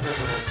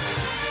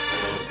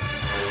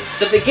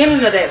 The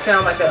beginning of that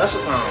sounds like the Usher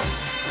song.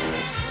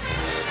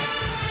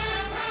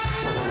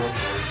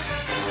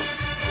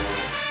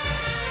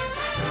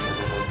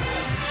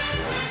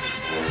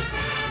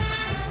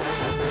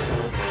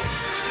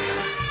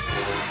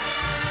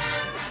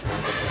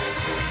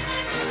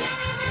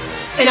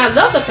 And I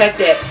love the fact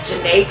that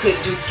Janae could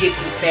get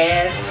you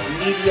fast,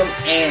 medium,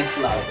 and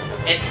slow,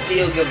 and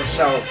still give a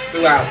show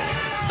throughout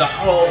the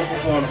whole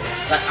performance.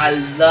 Like, I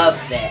love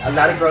that. A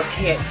lot of girls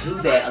can't do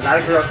that. A lot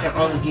of girls can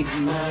only give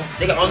you,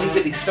 they can only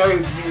really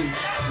serve you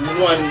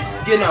one,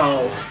 you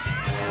know,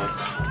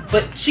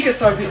 But she can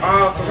serve you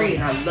all three,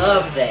 and I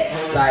love that.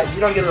 Like,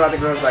 you don't get a lot of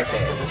girls like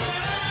that.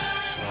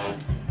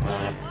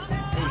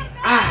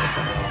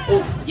 Ah,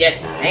 oh, yes,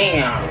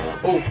 ma'am.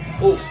 Oh,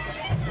 oh.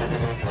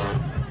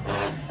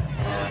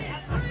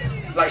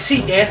 Like,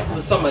 she dances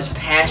with so much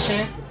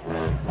passion.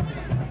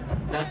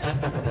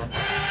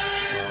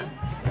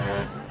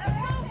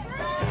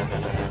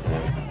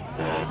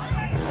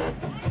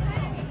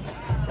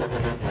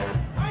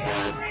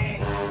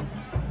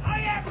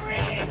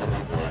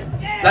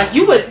 Like,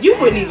 you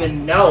wouldn't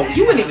even know.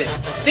 You wouldn't even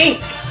think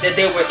that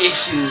there were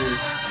issues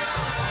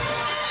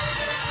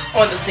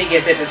on the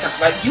Stingettes at this time.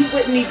 Like, you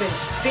wouldn't even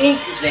think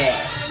that.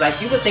 Like,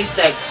 you would think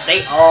that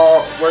they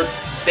all were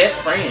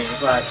best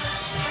friends. Like,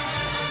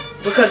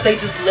 because they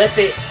just left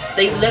it.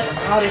 They left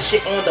all this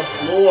shit on the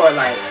floor.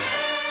 Like,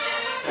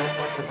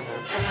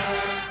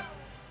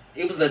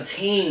 it was a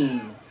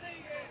team.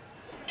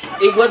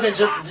 It wasn't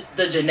just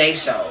the Janae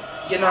show.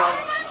 You know?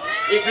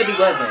 It really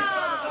wasn't.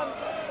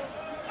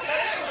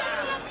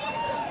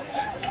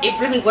 It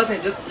really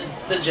wasn't just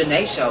the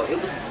Janae show. It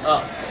was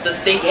the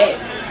Stingettes.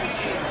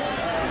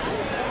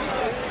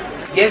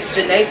 Yes,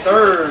 Janae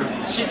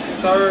serves. She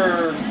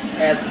serves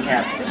as the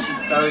captain. She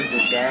serves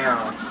it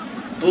down.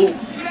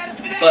 Boots.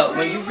 But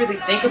when you really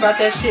think about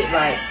that shit,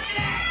 like,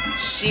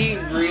 she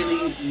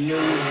really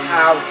knew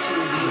how to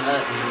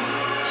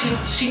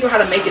be she knew how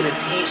to make it a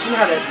team. She knew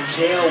how to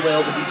gel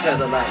well with each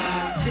other. Like,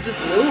 she just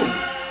knew.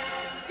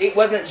 It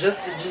wasn't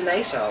just the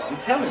Janae show. I'm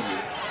telling you.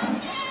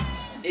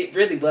 It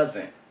really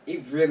wasn't.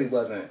 It really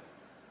wasn't.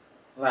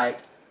 Like,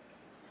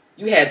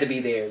 you had to be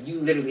there. You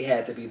literally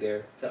had to be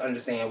there to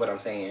understand what I'm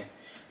saying.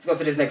 Let's go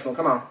to this next one.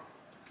 Come on.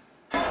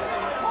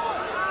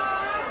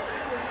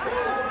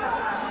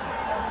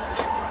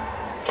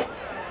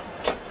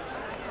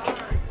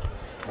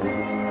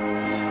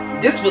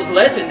 This was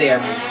legendary.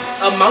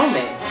 A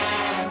moment.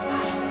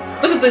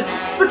 Look at the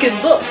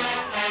freaking look.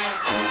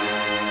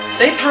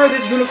 They turned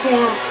this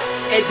uniform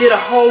and did a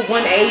whole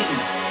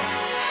 180.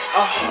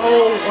 A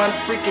whole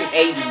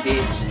 180,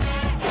 bitch.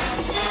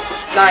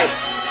 Like,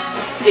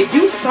 if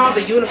you saw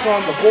the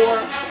uniform before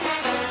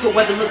to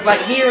what it looked like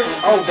here,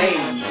 oh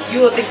baby,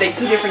 you would think they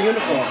two different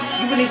uniforms.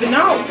 You wouldn't even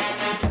know.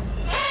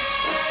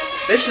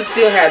 They should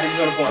still have this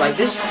uniform. Like,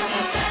 this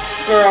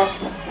girl,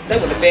 they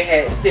would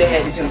have still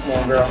had this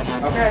uniform, girl.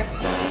 Okay?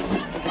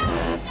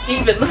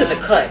 Even look at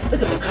the cut.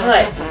 Look at the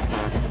cut.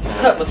 The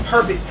cut was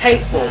perfect,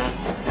 tasteful.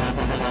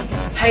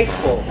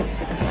 Tasteful.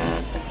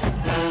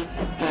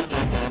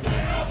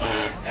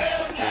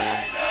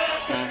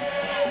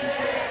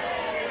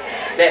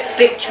 That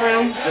thick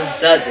trim just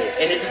does it.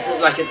 And it just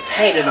looks like it's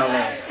painted on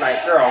them.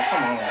 Like, girl,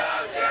 come on.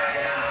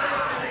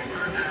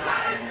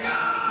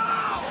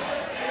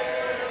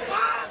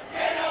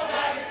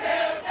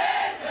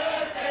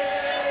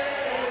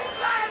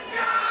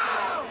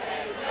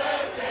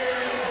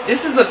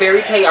 This is a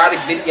very chaotic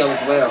video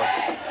as well.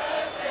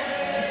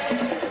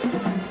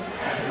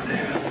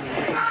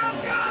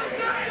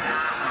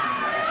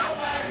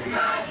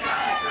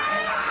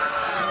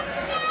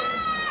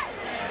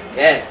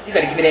 Yes, you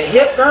better give me that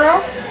hip,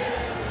 girl.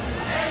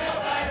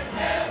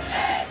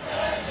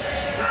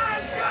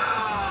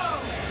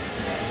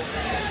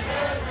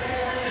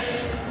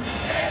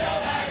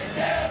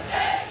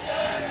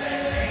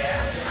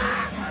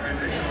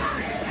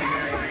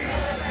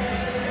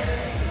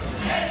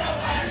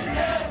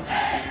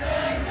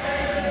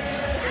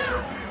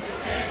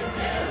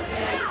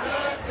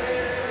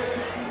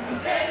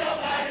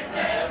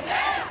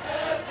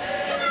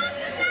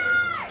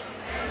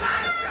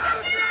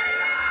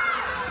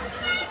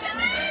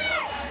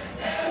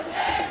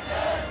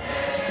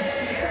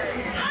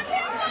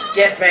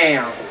 Yes,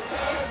 ma'am.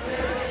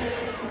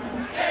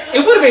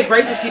 It would have been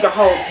great to see the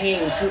whole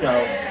team, too,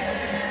 though.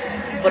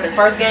 For the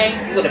first game,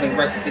 it would have been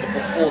great to see the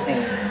full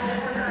team.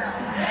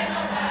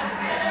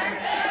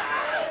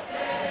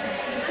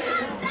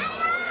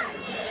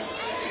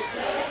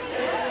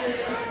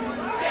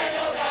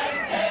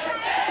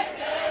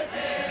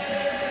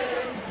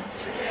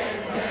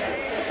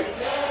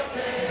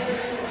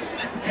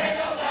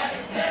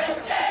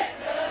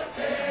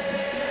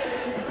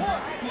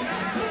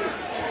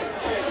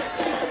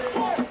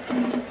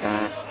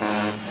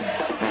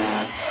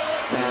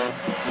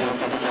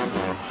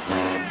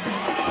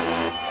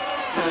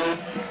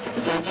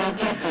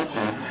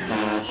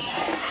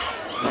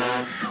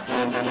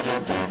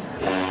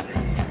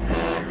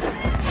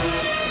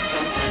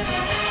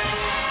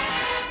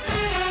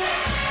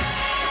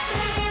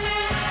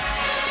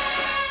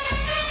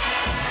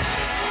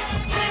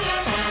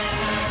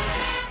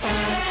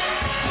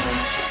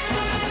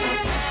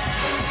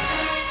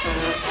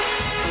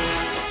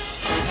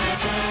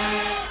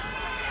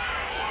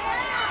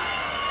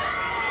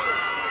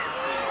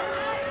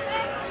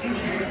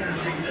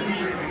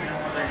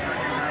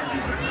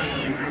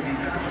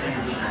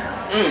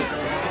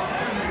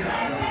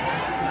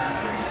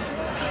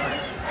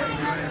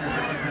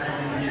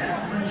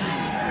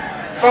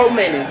 Four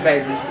minutes,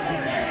 baby.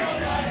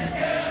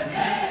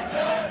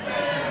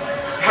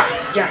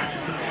 Ha, yeah.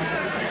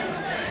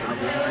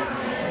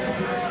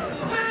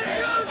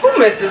 Who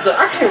messed this up.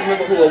 I can't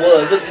remember who it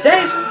was. Was it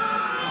Deja?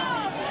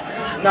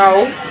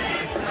 No.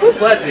 Who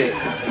was it?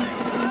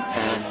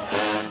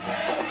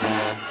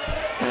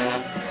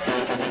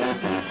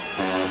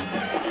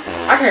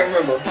 I can't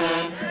remember.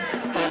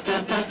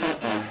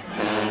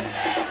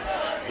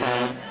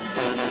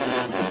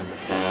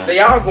 But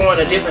y'all going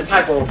a different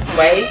type of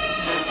way.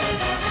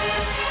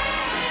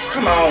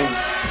 Come on.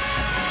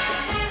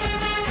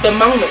 The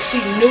moment she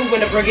knew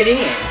when to bring it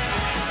in.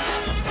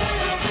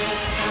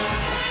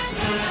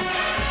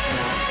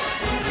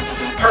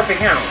 Perfect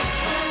count.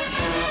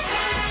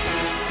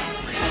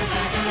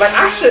 Like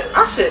I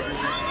should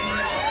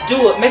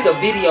do it, make a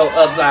video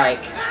of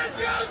like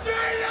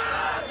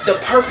the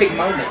perfect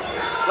moments.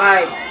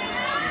 Like,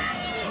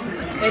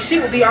 and she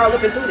would be all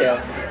up and through there.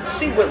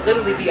 She would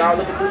literally be all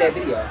up and through that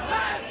video.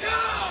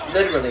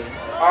 Literally,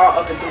 all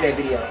up and through that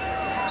video.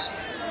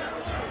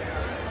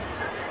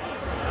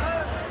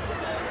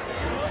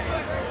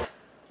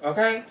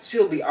 Okay?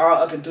 She'll be all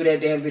up and through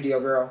that damn video,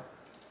 girl.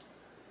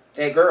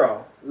 That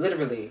girl.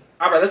 Literally.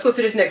 Alright, let's go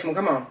to this next one.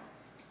 Come on.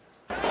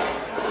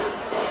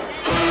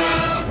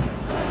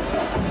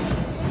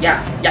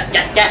 Yeah.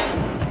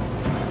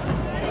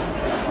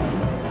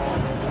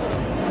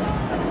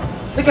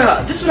 Look at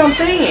her. This is what I'm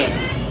saying.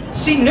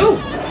 She knew.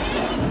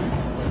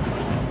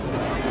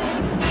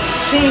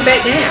 She ain't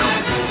back down.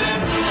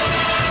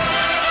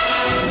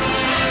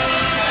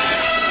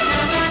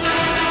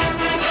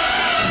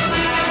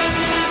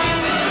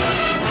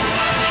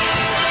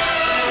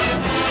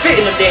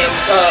 Spitting them damn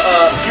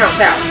counts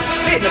out.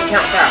 Spitting them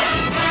counts out.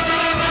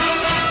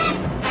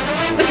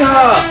 Look at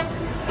her.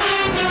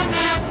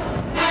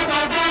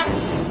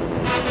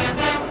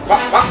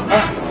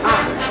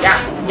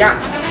 Yeah.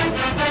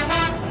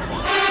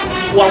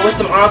 Ooh, I wish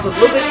them arms was a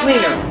little bit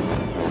cleaner.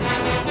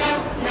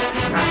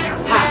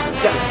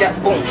 Yeah,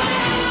 boom.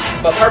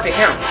 But perfect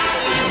count.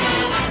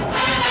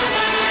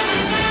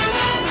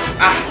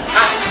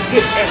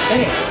 Hit and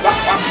bam.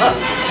 Walk up.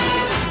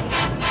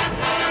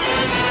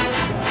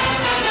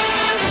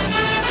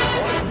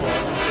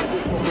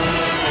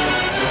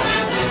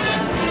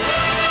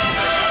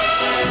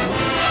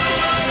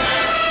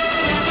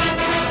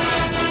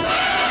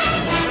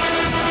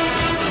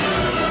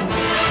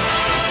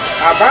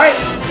 All right.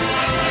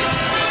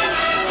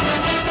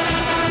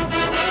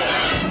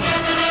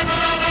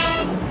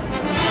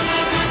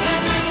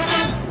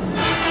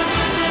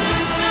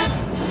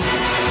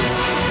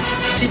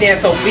 She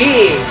dance so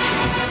big.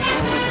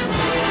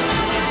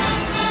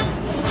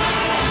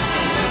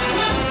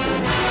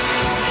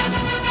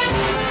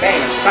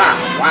 Bam, bop,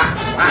 wow.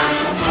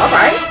 All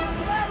right.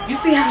 You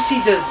see how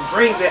she just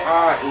brings it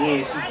all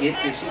in. She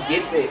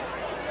gets it.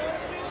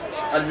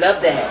 I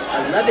love that.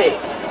 I love it.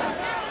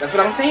 That's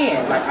what I'm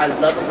saying. Like, I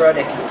love a girl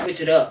that can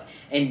switch it up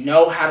and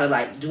know how to,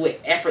 like, do it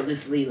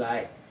effortlessly.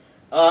 Like,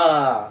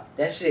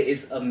 that shit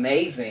is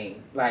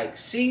amazing. Like,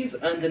 she's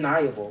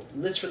undeniable.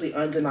 Literally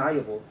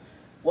undeniable.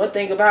 One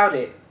thing about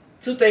it.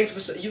 Two things for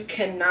sure. You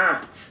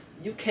cannot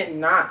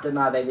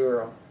deny that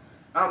girl.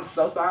 I'm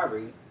so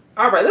sorry.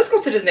 Alright, let's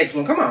go to this next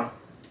one. Come on.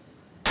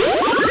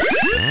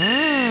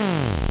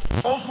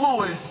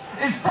 Influence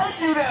is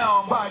Take You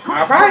Down by Chris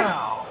Alright.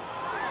 Brown.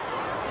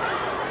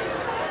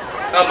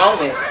 A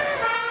moment.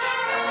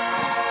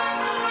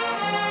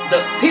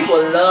 The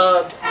people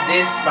loved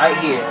this right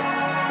here.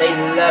 They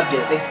loved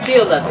it. They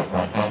still love it.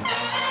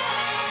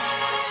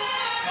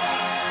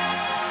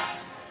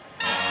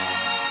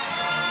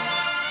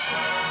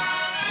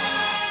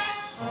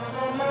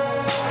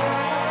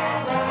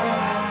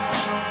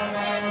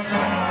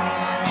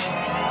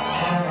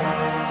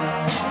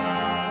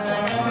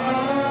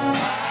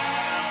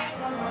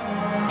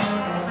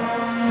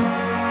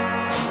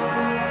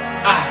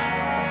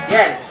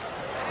 Yes.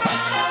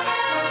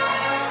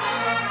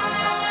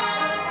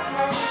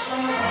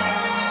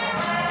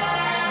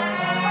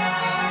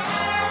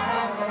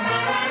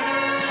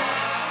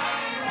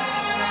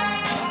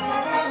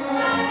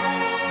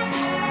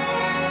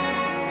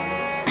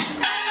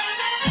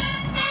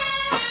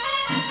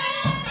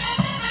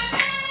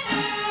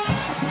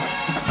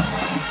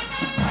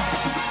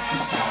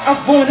 I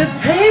wanna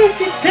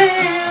take it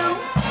down.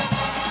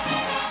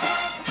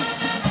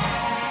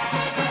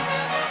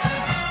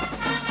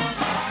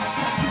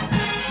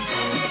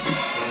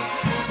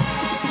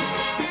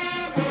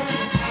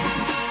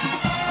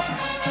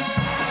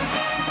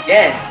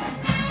 Yes.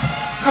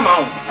 Come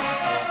on.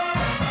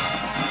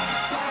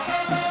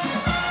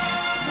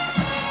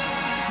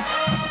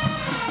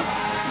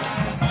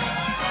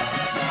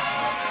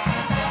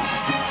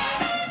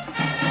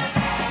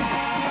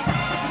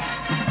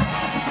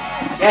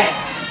 Yes.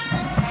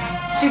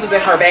 She was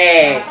in her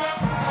bag.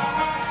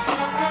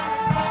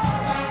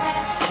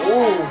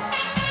 Ooh.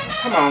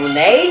 Come on,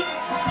 Nate.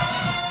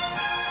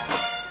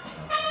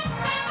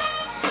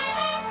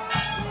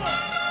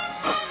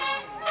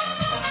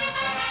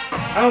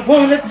 I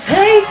wanna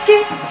take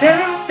it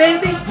down,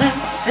 baby,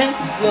 nice and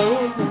slow.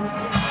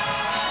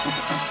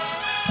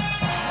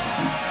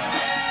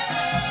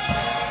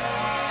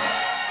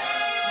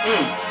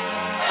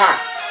 Hot.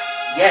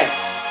 Yes.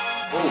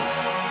 Ooh.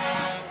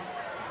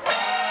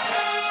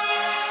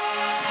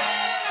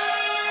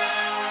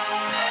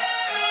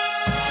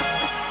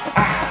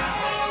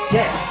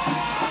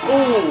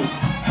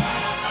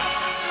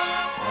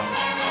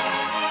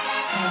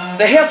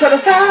 The hair to the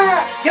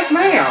side. Yes,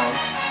 ma'am.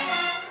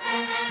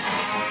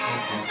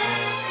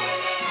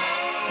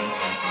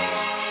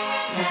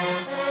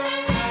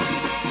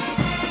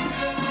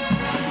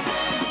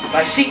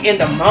 Like, she in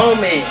the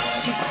moment.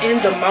 She's in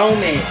the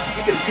moment.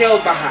 You can tell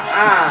by her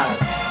eyes.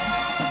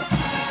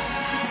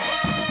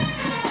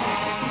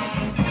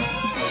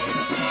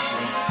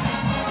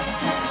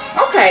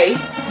 Okay,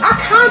 I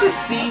kind of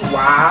see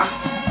why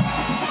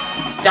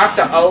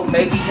Dr. O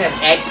maybe have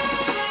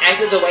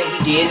acted the way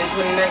he did in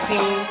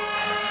 2019.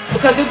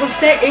 Because it was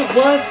sexy.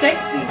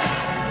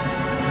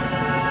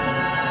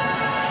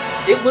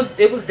 It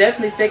was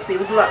definitely sexy. It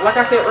was like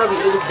I said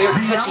earlier, it was very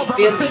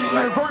touchy-feely.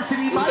 Like,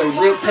 it was a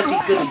real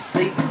touchy-feely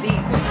season.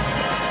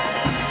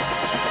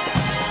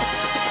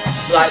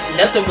 Like,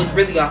 nothing was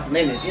really off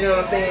limits, you know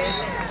what I'm saying?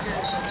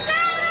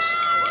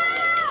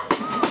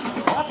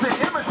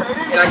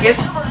 And I guess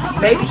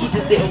maybe he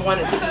just didn't want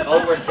it to be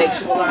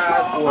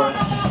over-sexualized or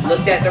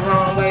looked at the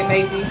wrong way,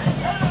 maybe.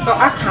 So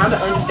I kind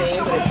of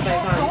understand, but at the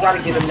same time, you got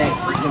to give them that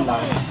freedom,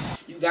 though.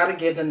 You got to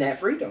give them that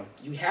freedom.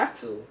 You have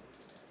to.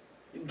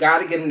 You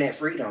gotta give them that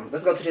freedom.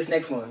 Let's go to this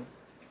next one.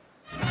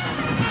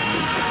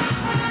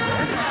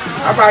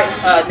 Alright,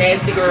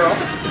 nasty girl.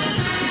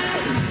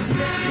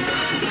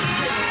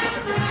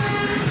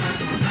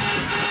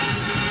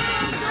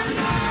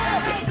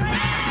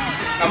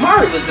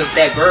 Amari was just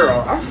that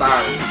girl. I'm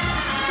sorry.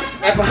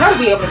 And for her to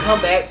be able to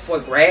come back for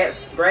grad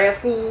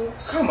school,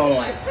 come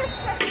on.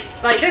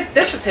 Like,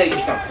 that should tell you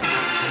something.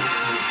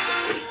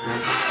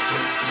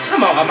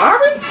 Come on,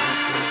 Amari.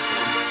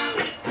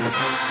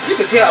 You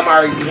can tell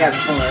Amari be having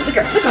fun. Look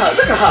at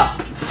her.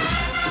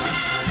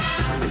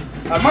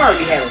 Amari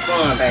be having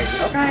fun, baby.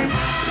 Okay?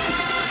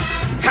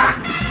 Ha!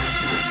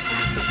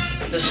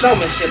 The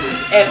showmanship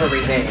is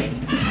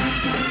everything.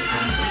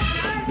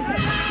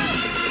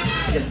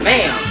 Yes,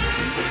 ma'am.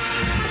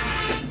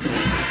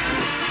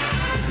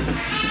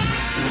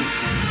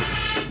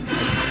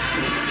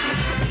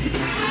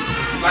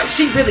 Like,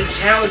 she really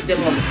challenged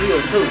them on the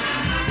field, too.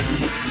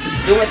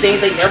 Doing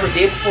things they never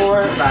did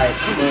before. Like,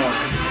 come on.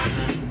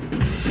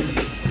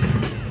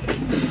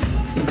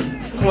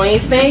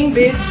 Queen's thing,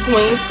 bitch.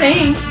 Queen's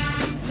thing.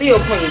 Still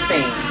Queen's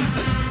thing.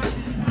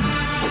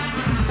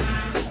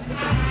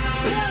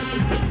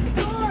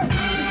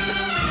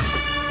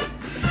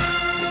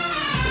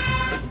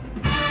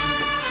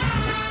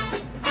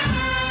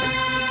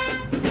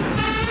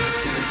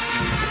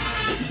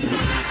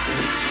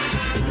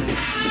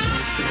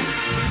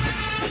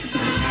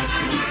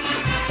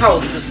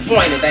 Toes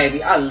disappointed,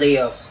 baby. I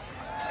live.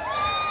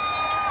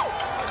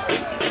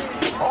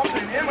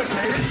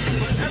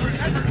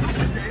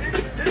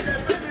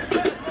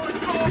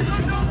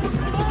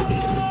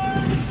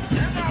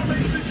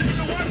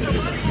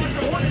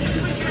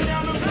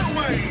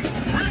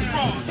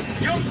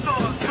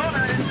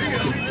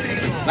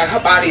 Like, her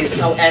body is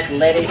so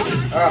athletic.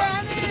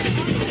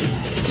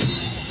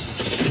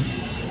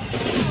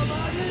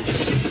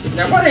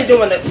 Now, why they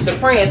doing the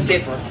praying's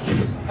different?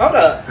 Hold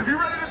up. If you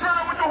ready to turn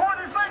up with the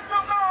Hornets, make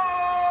some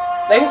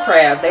noise! They were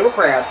crabs. They were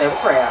crabs. They were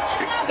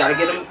crabs. You gotta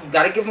get them. You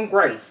gotta give them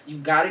grace. You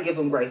gotta give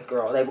them grace,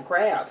 girl. They were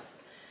crabs.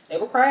 They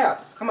were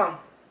crabs. Come on.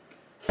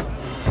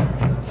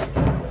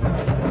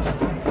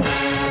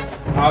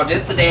 Oh,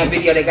 this is the damn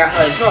video that got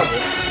her in trouble.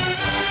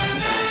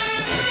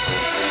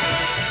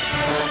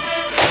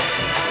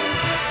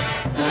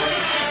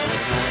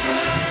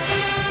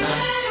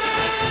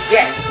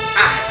 Yes.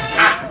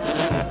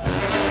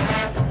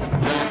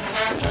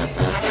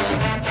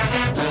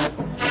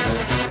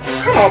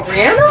 Come on,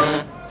 Brianna.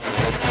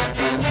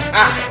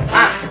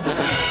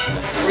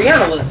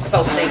 Brianna was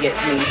so Stingettes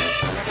to me.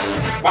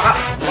 Wah.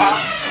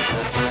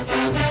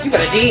 You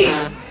better dig.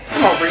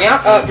 Come on,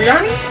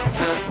 Brianna.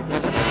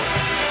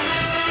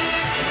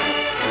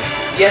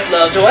 Yes,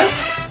 Lovejoy.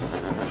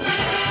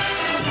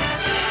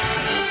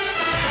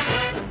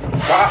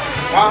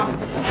 Wah.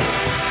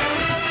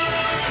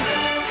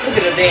 Look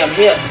at the damn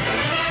hip.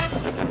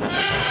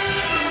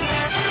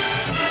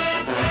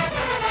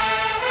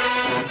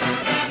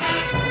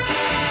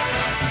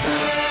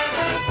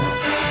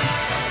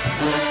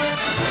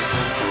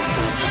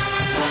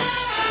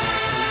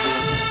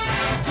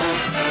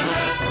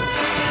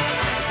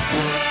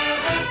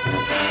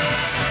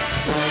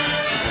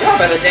 Y'all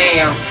better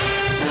jam.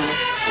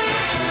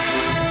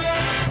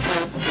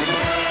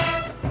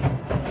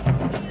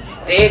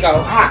 There you go.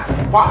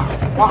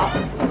 Wah.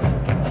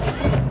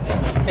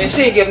 And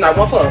she ain't giving out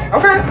one fuck.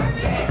 Okay?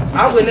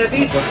 I wouldn't have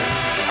either.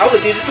 I would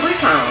have did it 3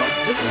 times.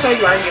 Just to show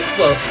you I ain't give a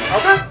fuck.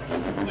 Okay?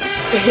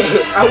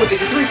 I would have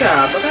did it 3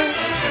 times. Okay?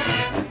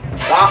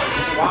 Wah.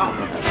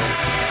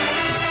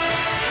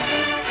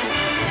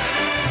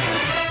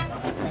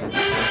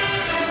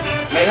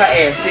 Make her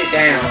ass sit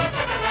down.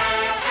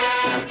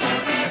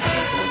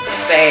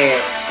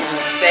 Sad.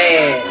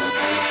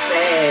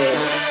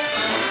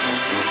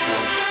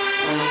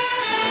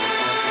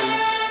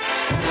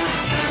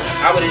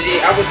 I would have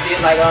did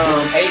like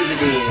Asia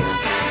did.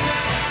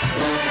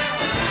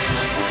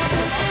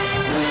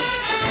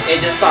 And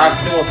just start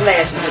doing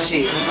flashes and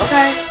shit.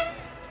 Okay?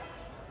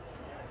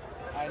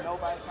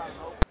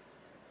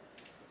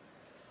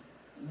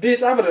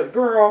 Bitch, I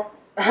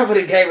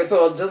would've gave it to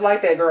her just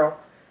like that, girl.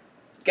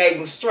 Gave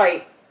him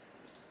straight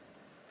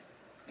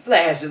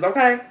flashes,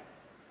 okay?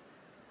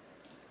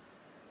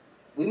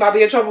 We might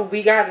be in trouble.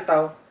 We got it,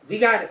 though. We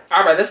got it.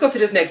 All right, let's go to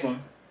this next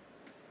one.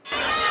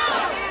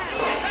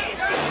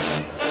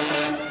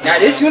 Now,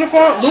 this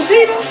uniform,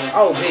 Lupita?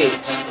 Oh,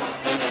 bitch.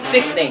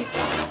 Sickening.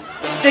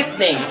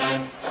 Sickening.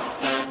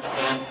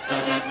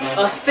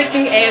 A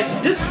sickening ass.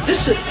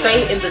 This should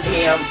stay in the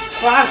damn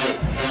closet.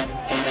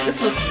 This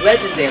was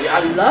legendary. I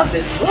love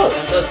this look.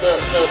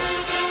 The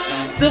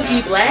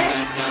silky black.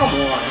 Come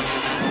on.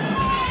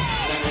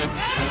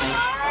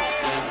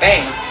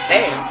 Bam.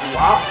 Bam.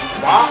 Wop.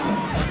 Wop.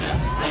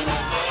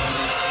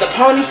 The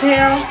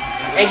ponytail.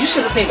 And you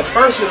should have seen the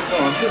first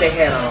uniform too. They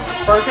had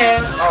first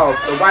half. Oh,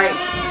 the white.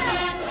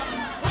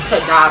 To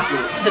die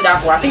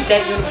for. I think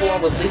that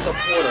uniform was Lisa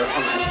Porter, if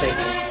I'm not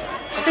mistaken.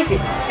 I think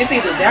it's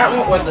either that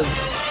one or the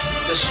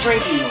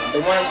stringy one.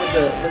 The one with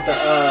the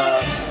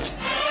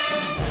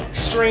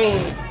string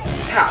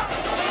top.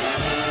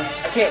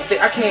 I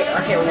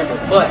can't remember,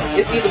 but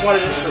it's either one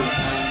of the two.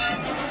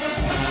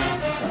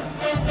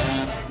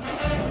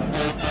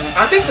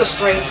 I think the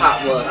string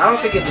top was. I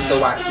don't think it was the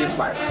white. This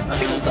white. I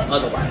think it was the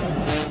other white.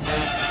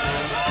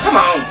 Come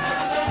on.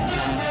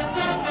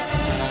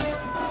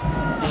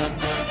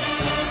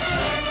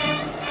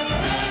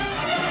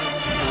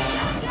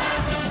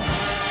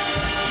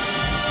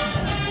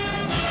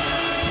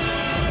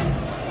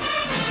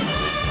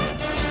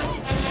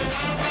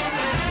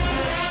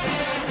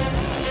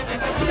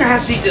 How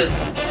she just,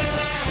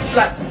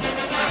 like,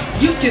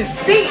 you can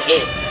see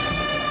it.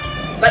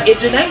 Like,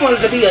 if Janae wanted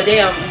to be a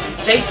damn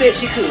Jay said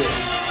she could,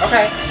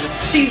 okay?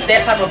 She's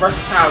that type of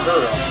versatile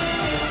girl.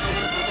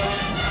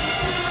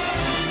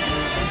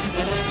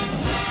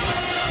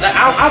 Like,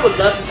 I would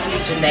love to see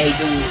Janae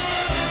do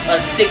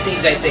a 16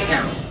 J set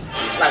count.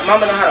 Like,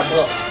 mama know how to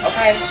book,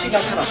 okay? She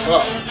knows how to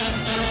book.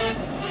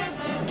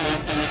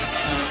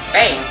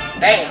 Bam,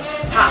 bam,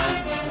 pop.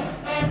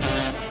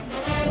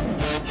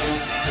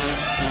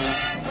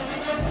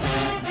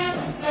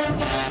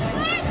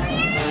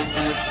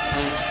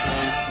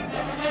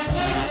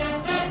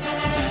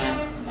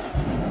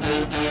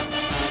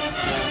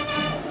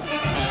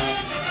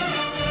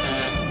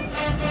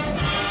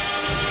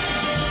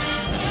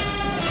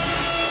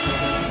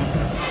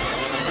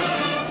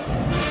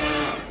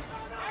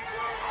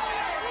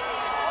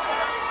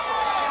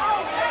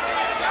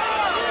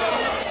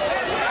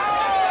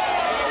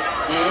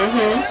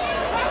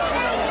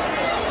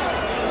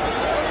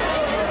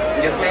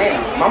 Yes,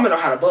 ma'am. Mama know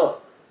how to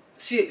buck.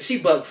 She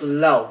bucks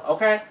low,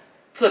 okay?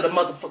 To the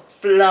motherfucking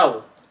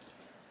flow.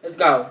 Let's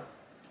go.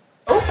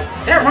 Oh,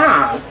 that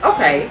rhymes.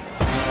 Okay.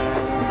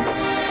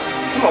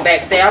 Come on,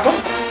 backstabber.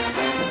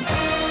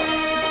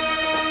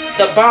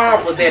 The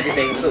bob was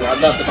everything too. I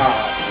love the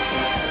bob.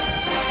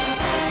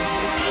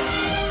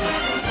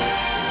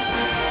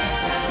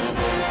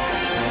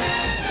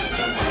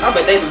 I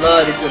bet they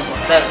love this uniform.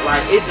 That,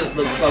 like, it just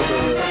looks so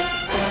good.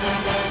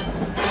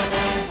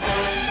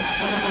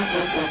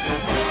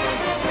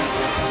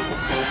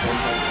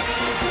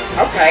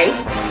 Okay.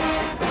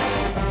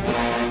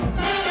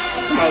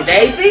 Come on,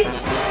 Daisy.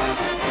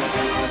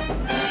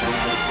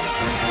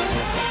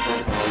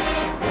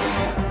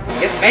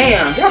 Yes,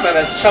 ma'am. Y'all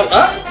better show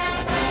up.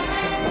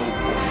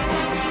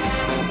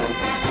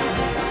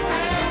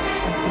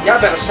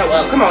 Y'all better show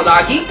up. Come on,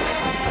 Loggy.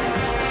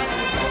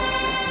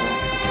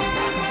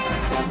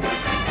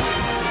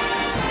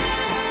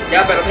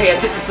 Y'all better pay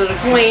attention to the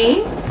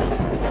queen.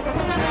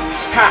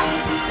 Ha!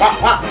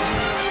 Wop, wop.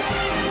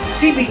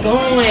 She be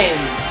going,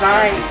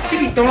 like, she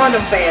be throwing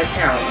them fast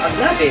counts. I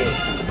love it.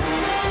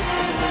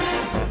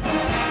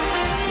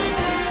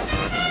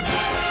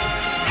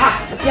 Ha!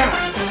 Yeah.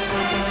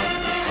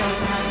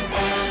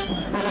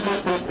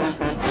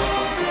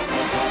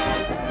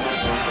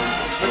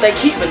 But they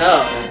keeping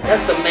up.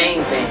 That's the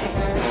main thing.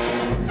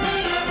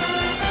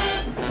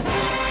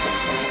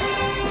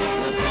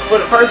 For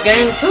the first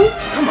game, too?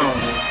 Come on.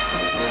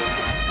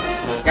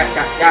 Ha,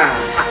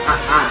 ha,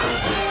 ha.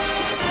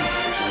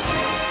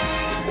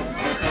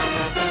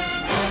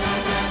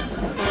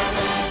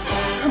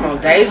 Come on,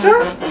 Deja.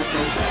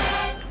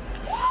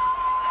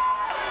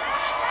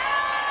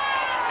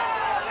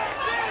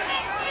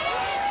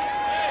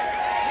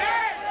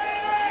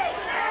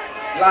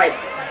 Like,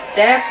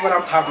 that's what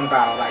I'm talking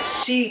about. Like,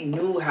 she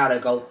knew how to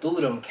go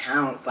through them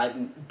counts like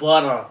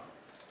butter.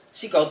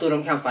 She go through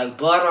them counts like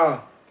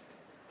butter.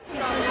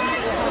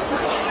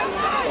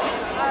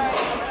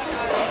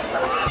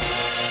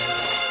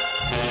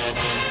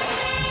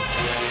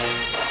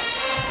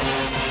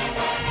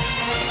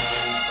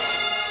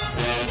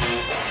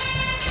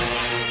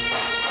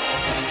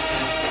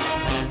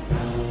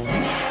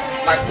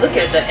 Like, look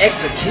at the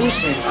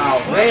execution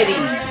already.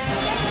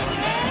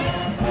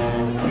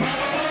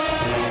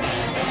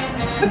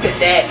 Look at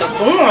that, the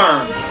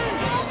form.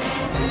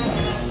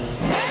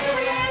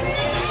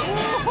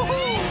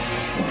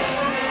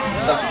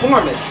 The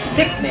form is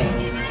sickening.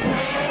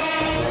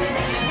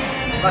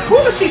 Like, who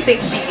does she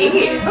think she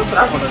is? That's what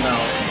I want to know.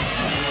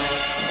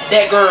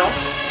 That girl.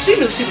 She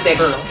knew she was that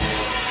girl.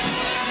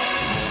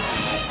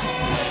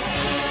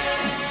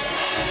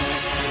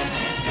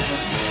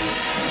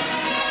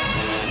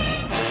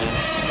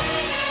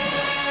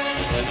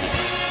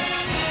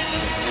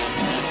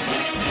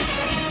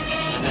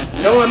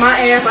 Knowing my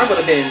ass, I would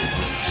have been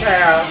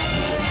child.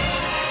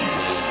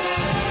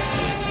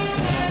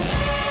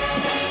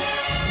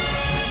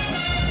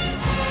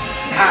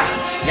 Ha,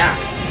 yeah,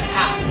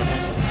 ha.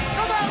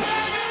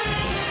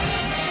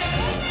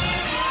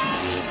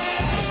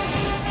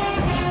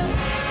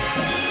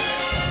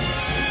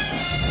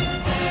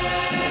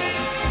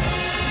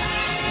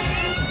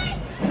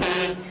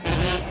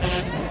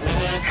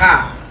 Ha,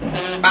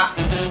 ba,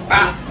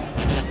 ba.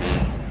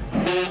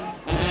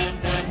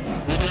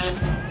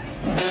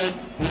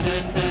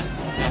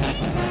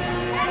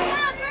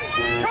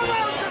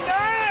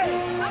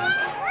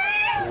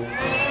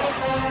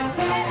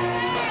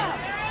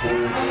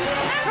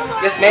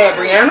 Yes, ma'am,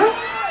 Brianna.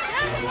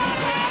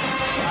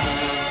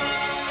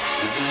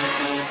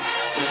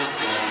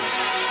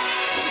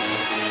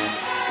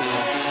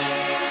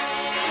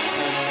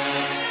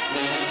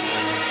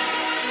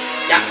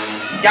 Yeah,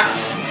 yeah.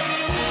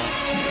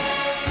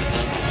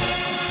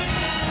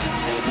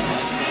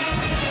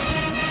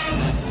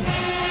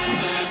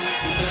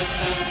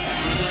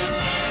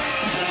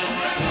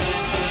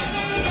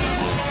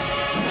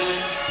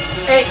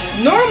 Hey,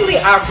 normally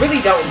I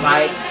really don't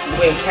like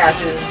when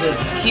captains just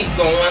keep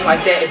going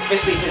like that,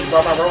 especially if it's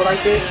row by row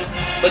like this.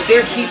 But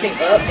they're keeping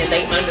up and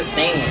they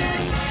understand.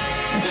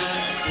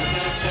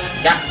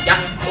 Yeah, yeah,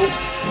 ooh.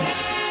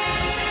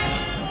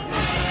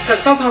 Because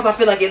sometimes I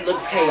feel like it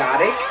looks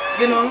chaotic,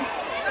 you know?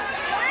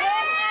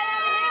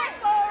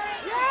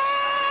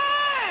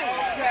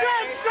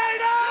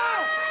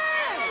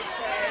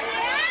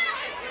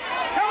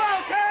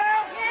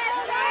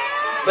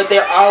 But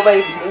they're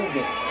always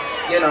moving,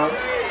 you know?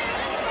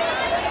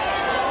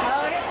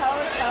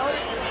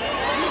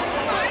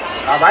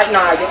 All right,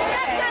 Naga.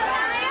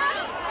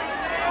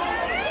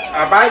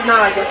 All right,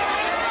 Naga.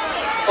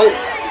 Oh.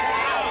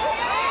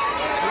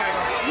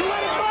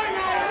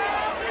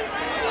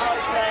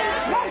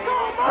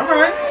 All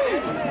right.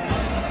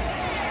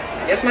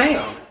 Yes,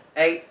 ma'am.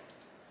 8,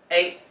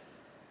 8.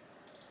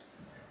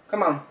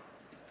 Come on.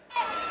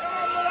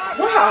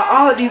 What are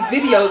all of these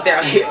videos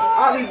down here?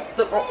 All these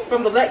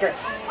from the lecture.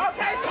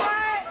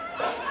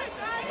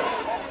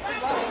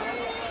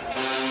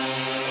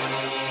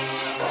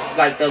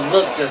 Like the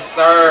look just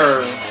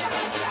serves.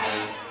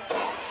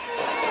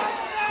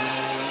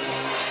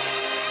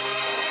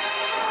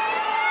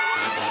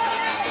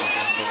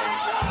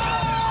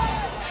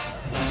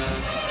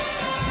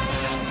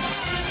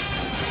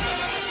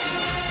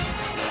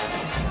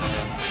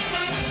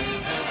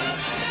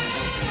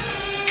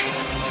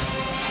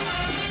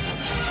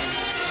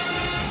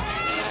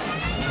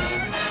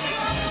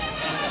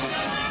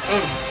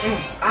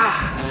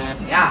 Ah,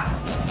 yeah.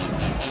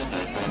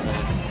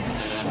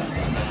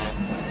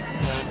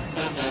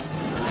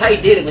 Tay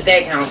did it with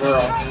that count,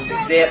 girl. She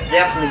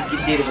definitely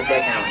did it with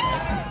that count.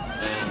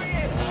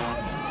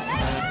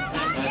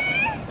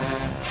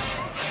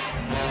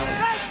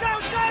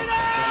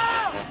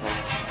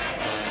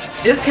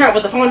 This count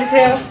with the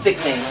ponytail,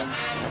 sickening.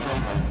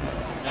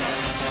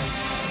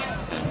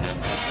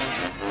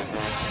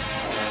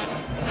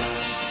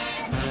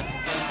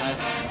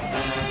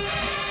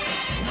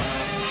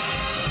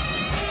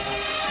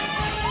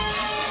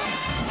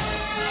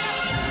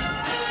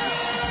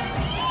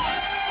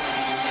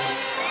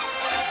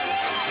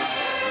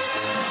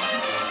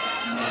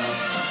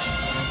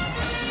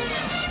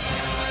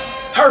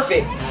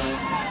 Perfect.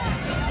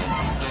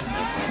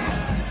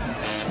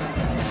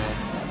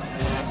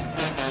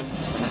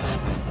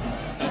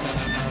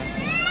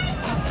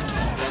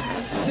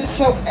 Sit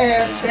your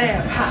ass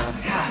down. Ha,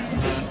 ha.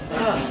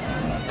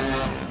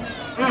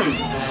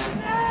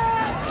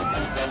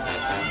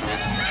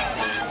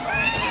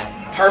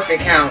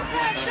 Perfect count.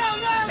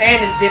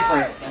 And it's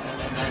different.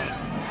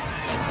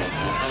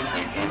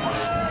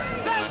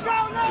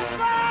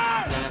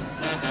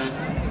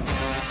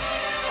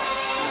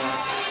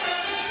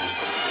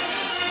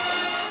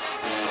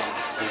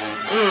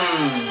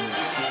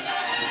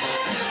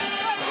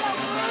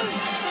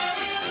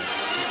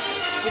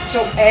 Sit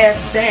your ass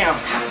down.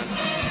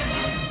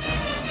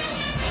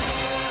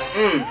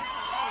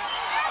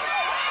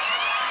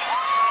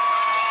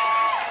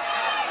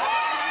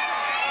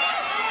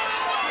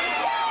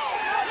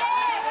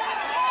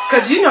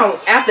 Cause you know,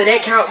 after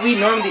that count, we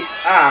normally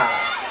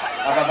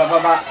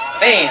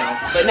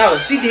bam. But no,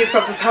 she did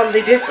something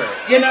totally different.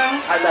 You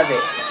know, I love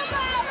it.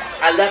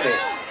 I love it.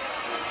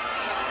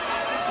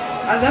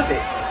 I love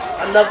it.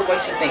 I love the way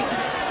she thinks.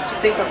 She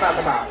thinks outside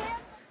the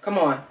box. Come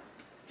on.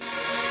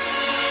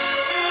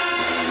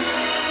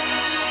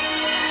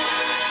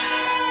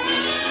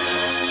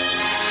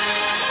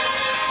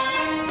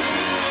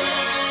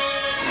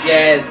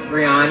 Yes,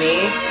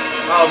 Brianni.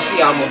 Oh,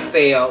 she almost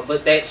fell,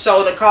 but that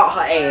shoulder caught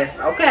her ass.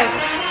 Okay.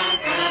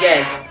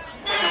 Yes.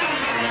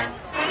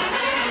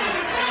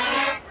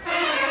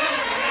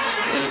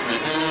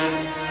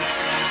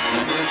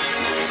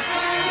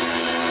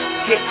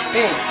 Hit,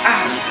 bang,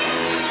 ah.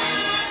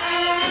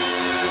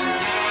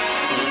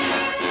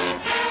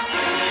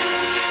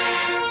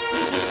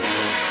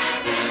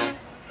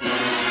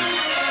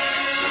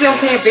 See what I'm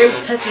saying? Very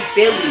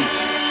touchy-feely.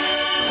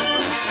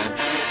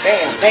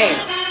 Bam, bam.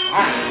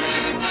 Ah.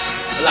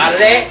 A lot of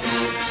that.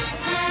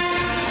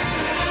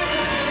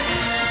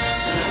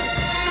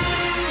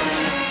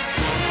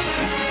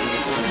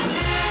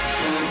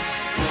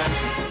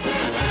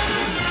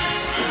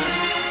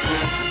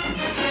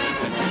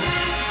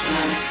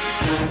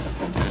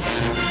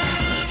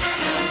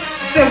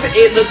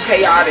 It looks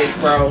chaotic,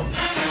 bro.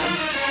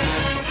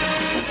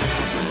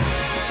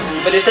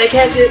 But if they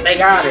catch it, they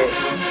got it.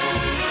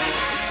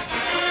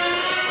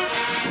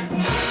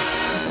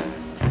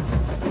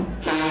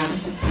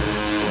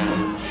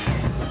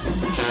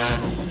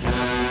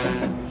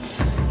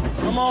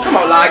 Come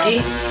on,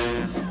 Loggy.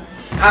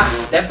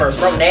 Ah, that first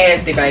row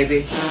nasty,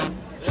 baby.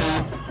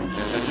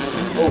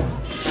 Oh,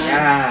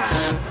 yeah.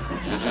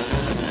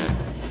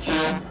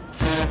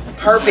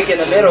 Perfect in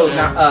the middle,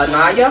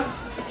 Naya.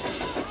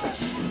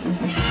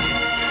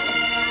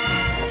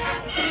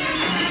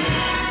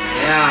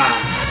 Yeah.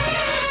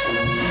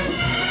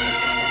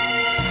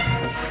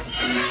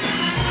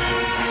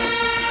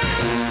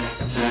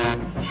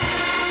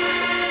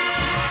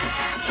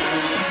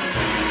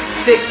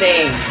 Sick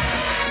thing.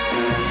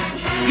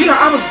 You know,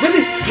 I was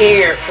really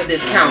scared for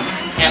this count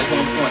at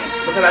one point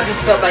because I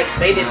just felt like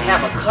they didn't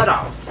have a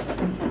cutoff.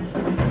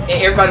 And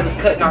everybody was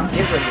cutting off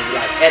differently,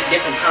 like at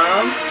different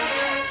times.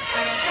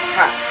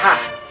 Ha, ha,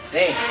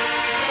 dang.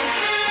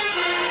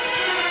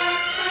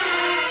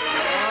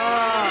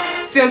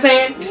 See what I'm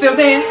saying? You see what I'm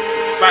saying?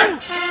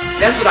 Right.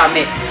 That's what I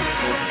meant.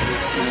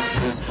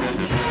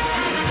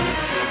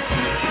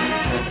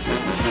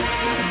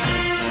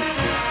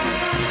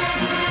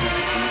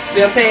 See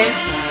what I'm saying?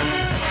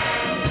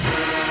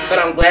 But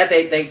I'm glad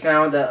they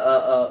found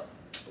a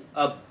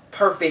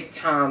perfect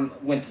time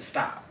when to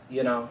stop,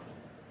 you know?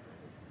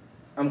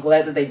 I'm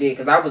glad that they did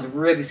because I was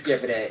really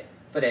scared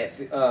for that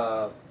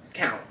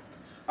count.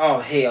 Oh,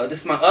 hell.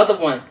 This is my other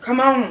one. Come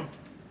on.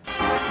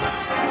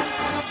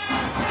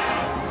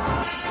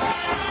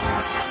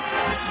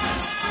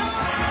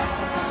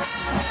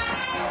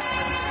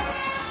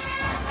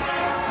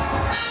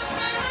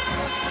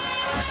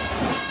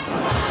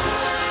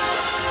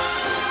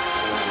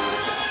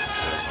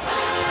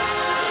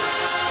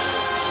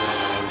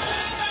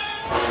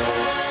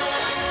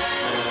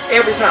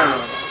 Every time.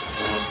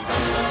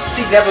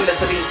 She never missed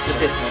a beat with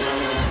this one.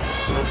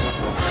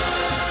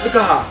 Look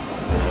at her.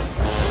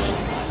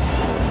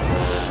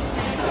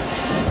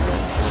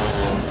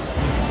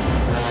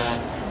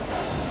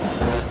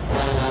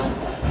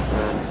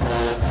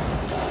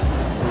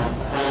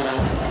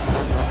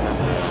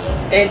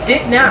 And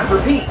did not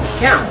repeat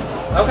counts,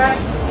 okay?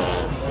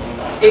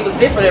 It was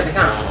different every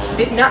time.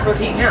 Did not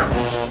repeat counts.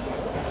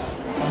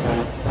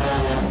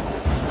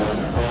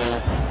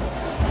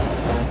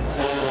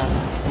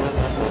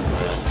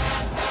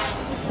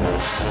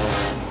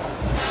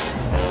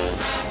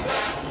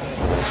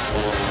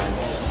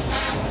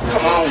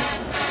 Come on.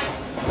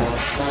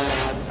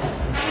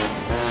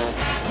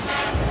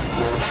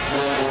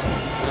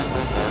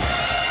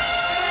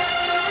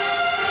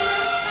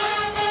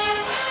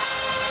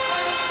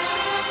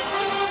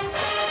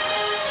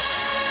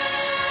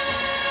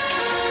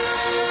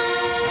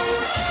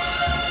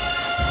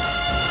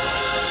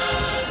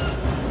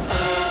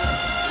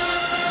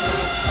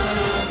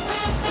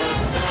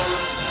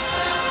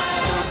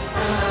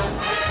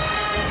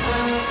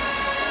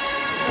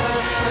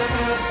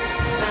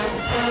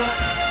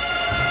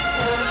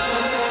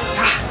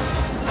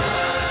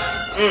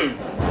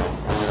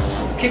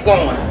 Keep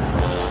going.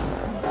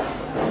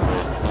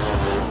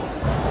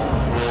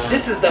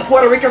 This is the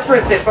Puerto Rican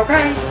princess,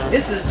 okay?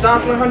 This is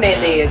Jocelyn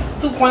Hernandez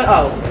 2.0.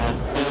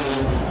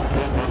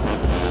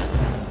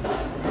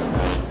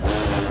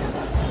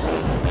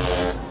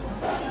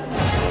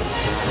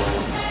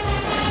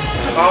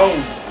 Come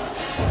on.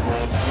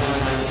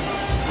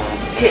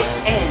 Hit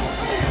and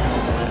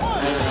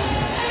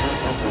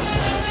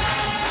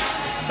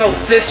so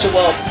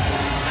sensual.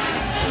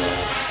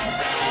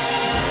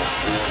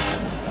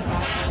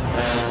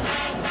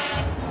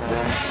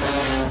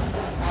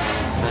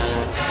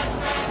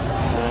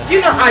 You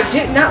know, I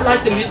did not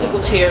like the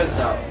musical chairs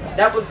though.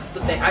 That was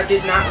the thing. I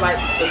did not like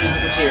the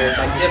musical chairs.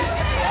 Like them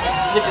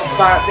switching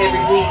spots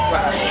every week.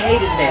 Like, I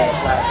hated that.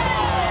 Like,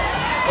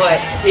 but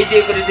it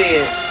did what it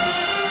did.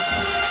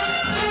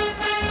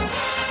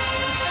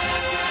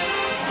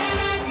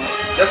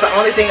 That's the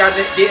only thing I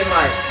just didn't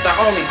like. The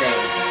only thing.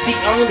 The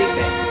only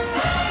thing.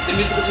 The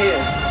musical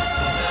chairs.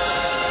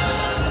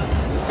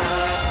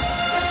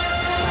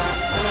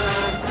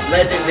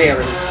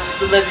 Legendary. She's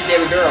the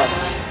legendary girl.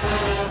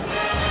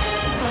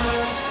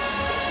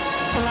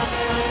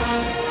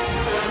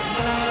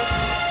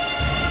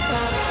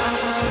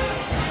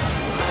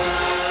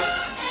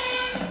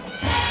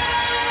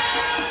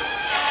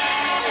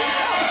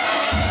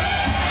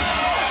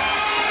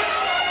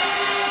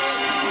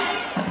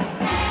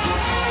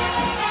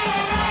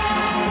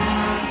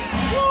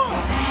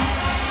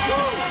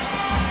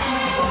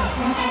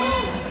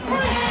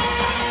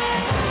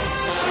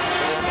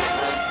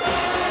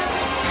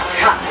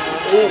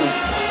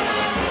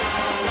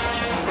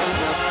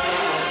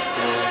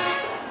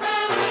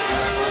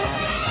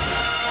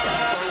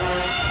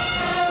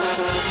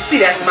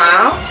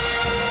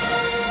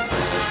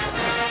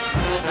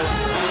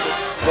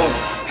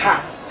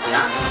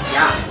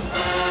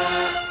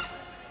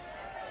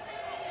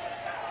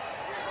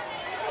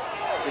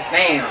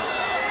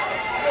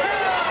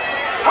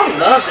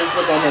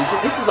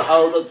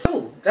 old look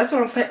too. That's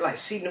what I'm saying. Like,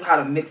 she knew how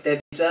to mix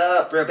that bitch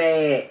up real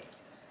bad.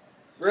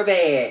 Real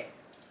bad.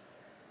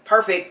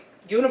 Perfect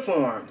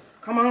uniforms.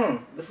 Come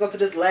on. Let's go to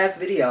this last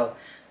video.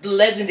 The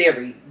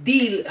legendary,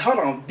 the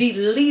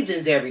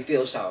legendary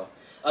field show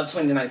of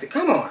 2019.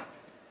 Come on.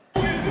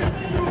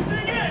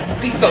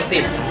 Be so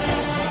serious.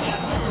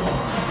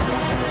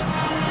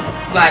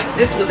 Like,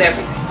 this was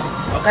everything.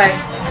 Okay?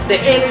 The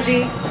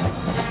energy,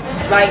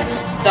 like,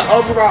 the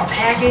overall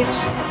package.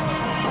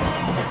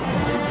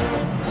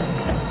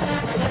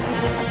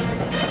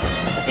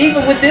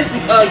 Even with this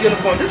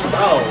uniform, this was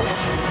old.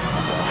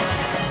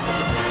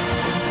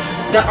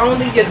 The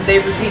only year that they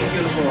repeated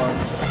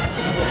uniforms,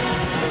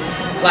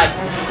 like,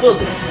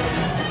 fully,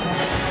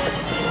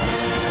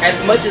 as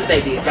much as they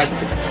did. Like,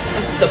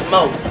 this is the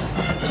most.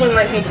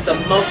 2019 was the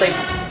most they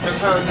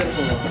returned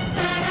uniforms.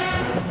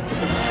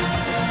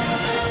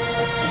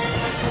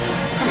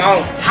 Come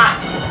on, hot.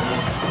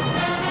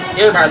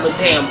 Everybody look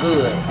damn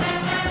good.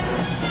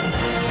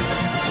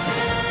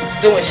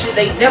 Doing shit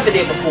they never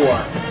did before.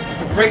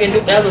 Bringing new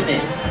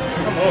elements.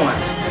 Come on.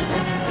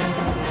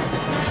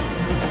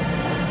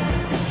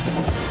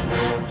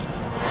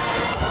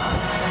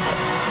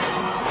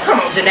 Come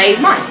on, Janae.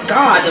 My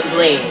God, the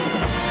legs.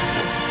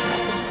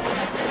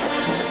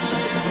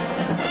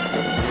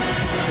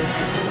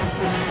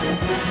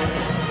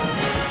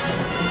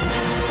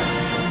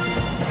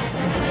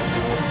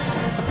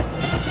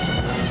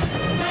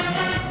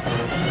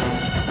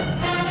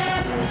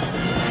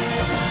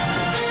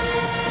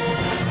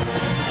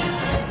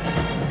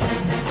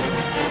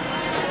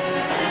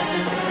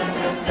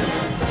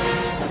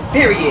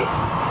 Period.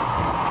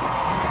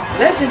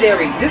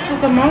 Legendary. This was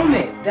the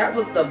moment. That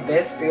was the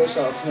best field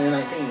show of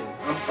 2019.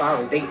 I'm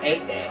sorry. They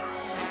ate that.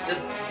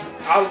 Just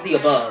all of the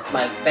above.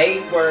 Like,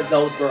 they were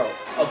those girls.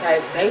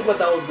 Okay? They were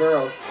those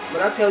girls.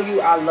 When I tell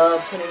you I love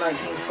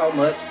 2019 so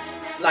much,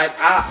 like,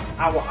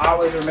 I will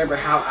always remember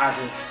how I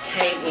just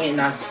came in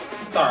and I just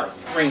started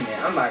screaming.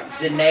 I'm like,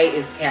 Janae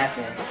is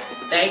captain.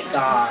 Thank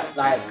God.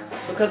 Like,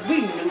 because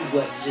we knew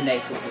what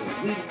Janae could do.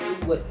 We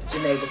knew what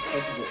Janae was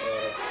capable of.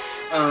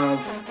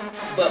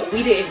 But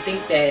we didn't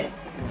think that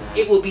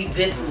it would be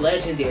this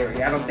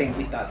legendary. I don't think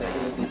we thought that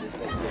it would be this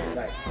legendary.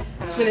 Like,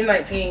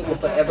 2019 will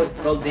forever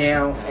go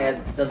down as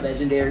the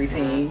legendary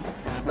team.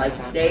 Like,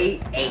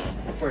 they ate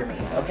for me,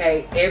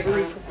 okay?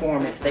 Every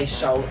performance, they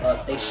showed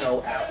up, they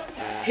showed out.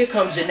 Here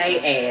comes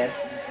Janae ass,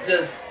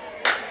 just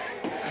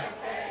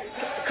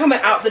coming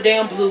out the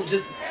damn blue,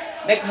 just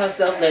making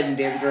herself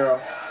legendary,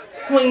 girl.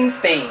 Queen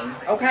Sting,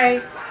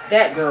 okay?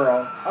 That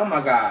girl, oh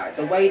my God,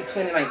 the way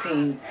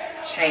 2019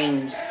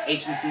 changed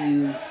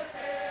HBCU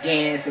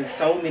dance in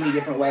so many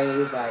different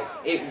ways, like,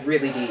 it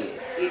really did.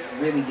 It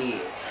really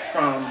did.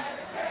 From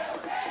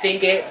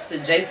Stingettes to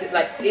Jason,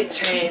 like, it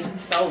changed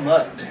so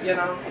much, you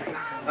know?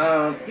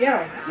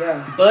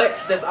 Yeah.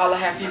 But that's all I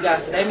have for you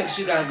guys today. Make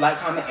sure you guys like,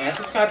 comment, and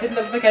subscribe. Hit the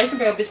notification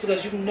bell, bitch,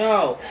 because you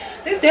know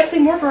there's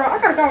definitely more, girl. I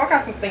gotta go. I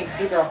got some things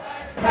to do, girl.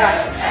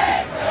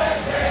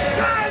 Bye.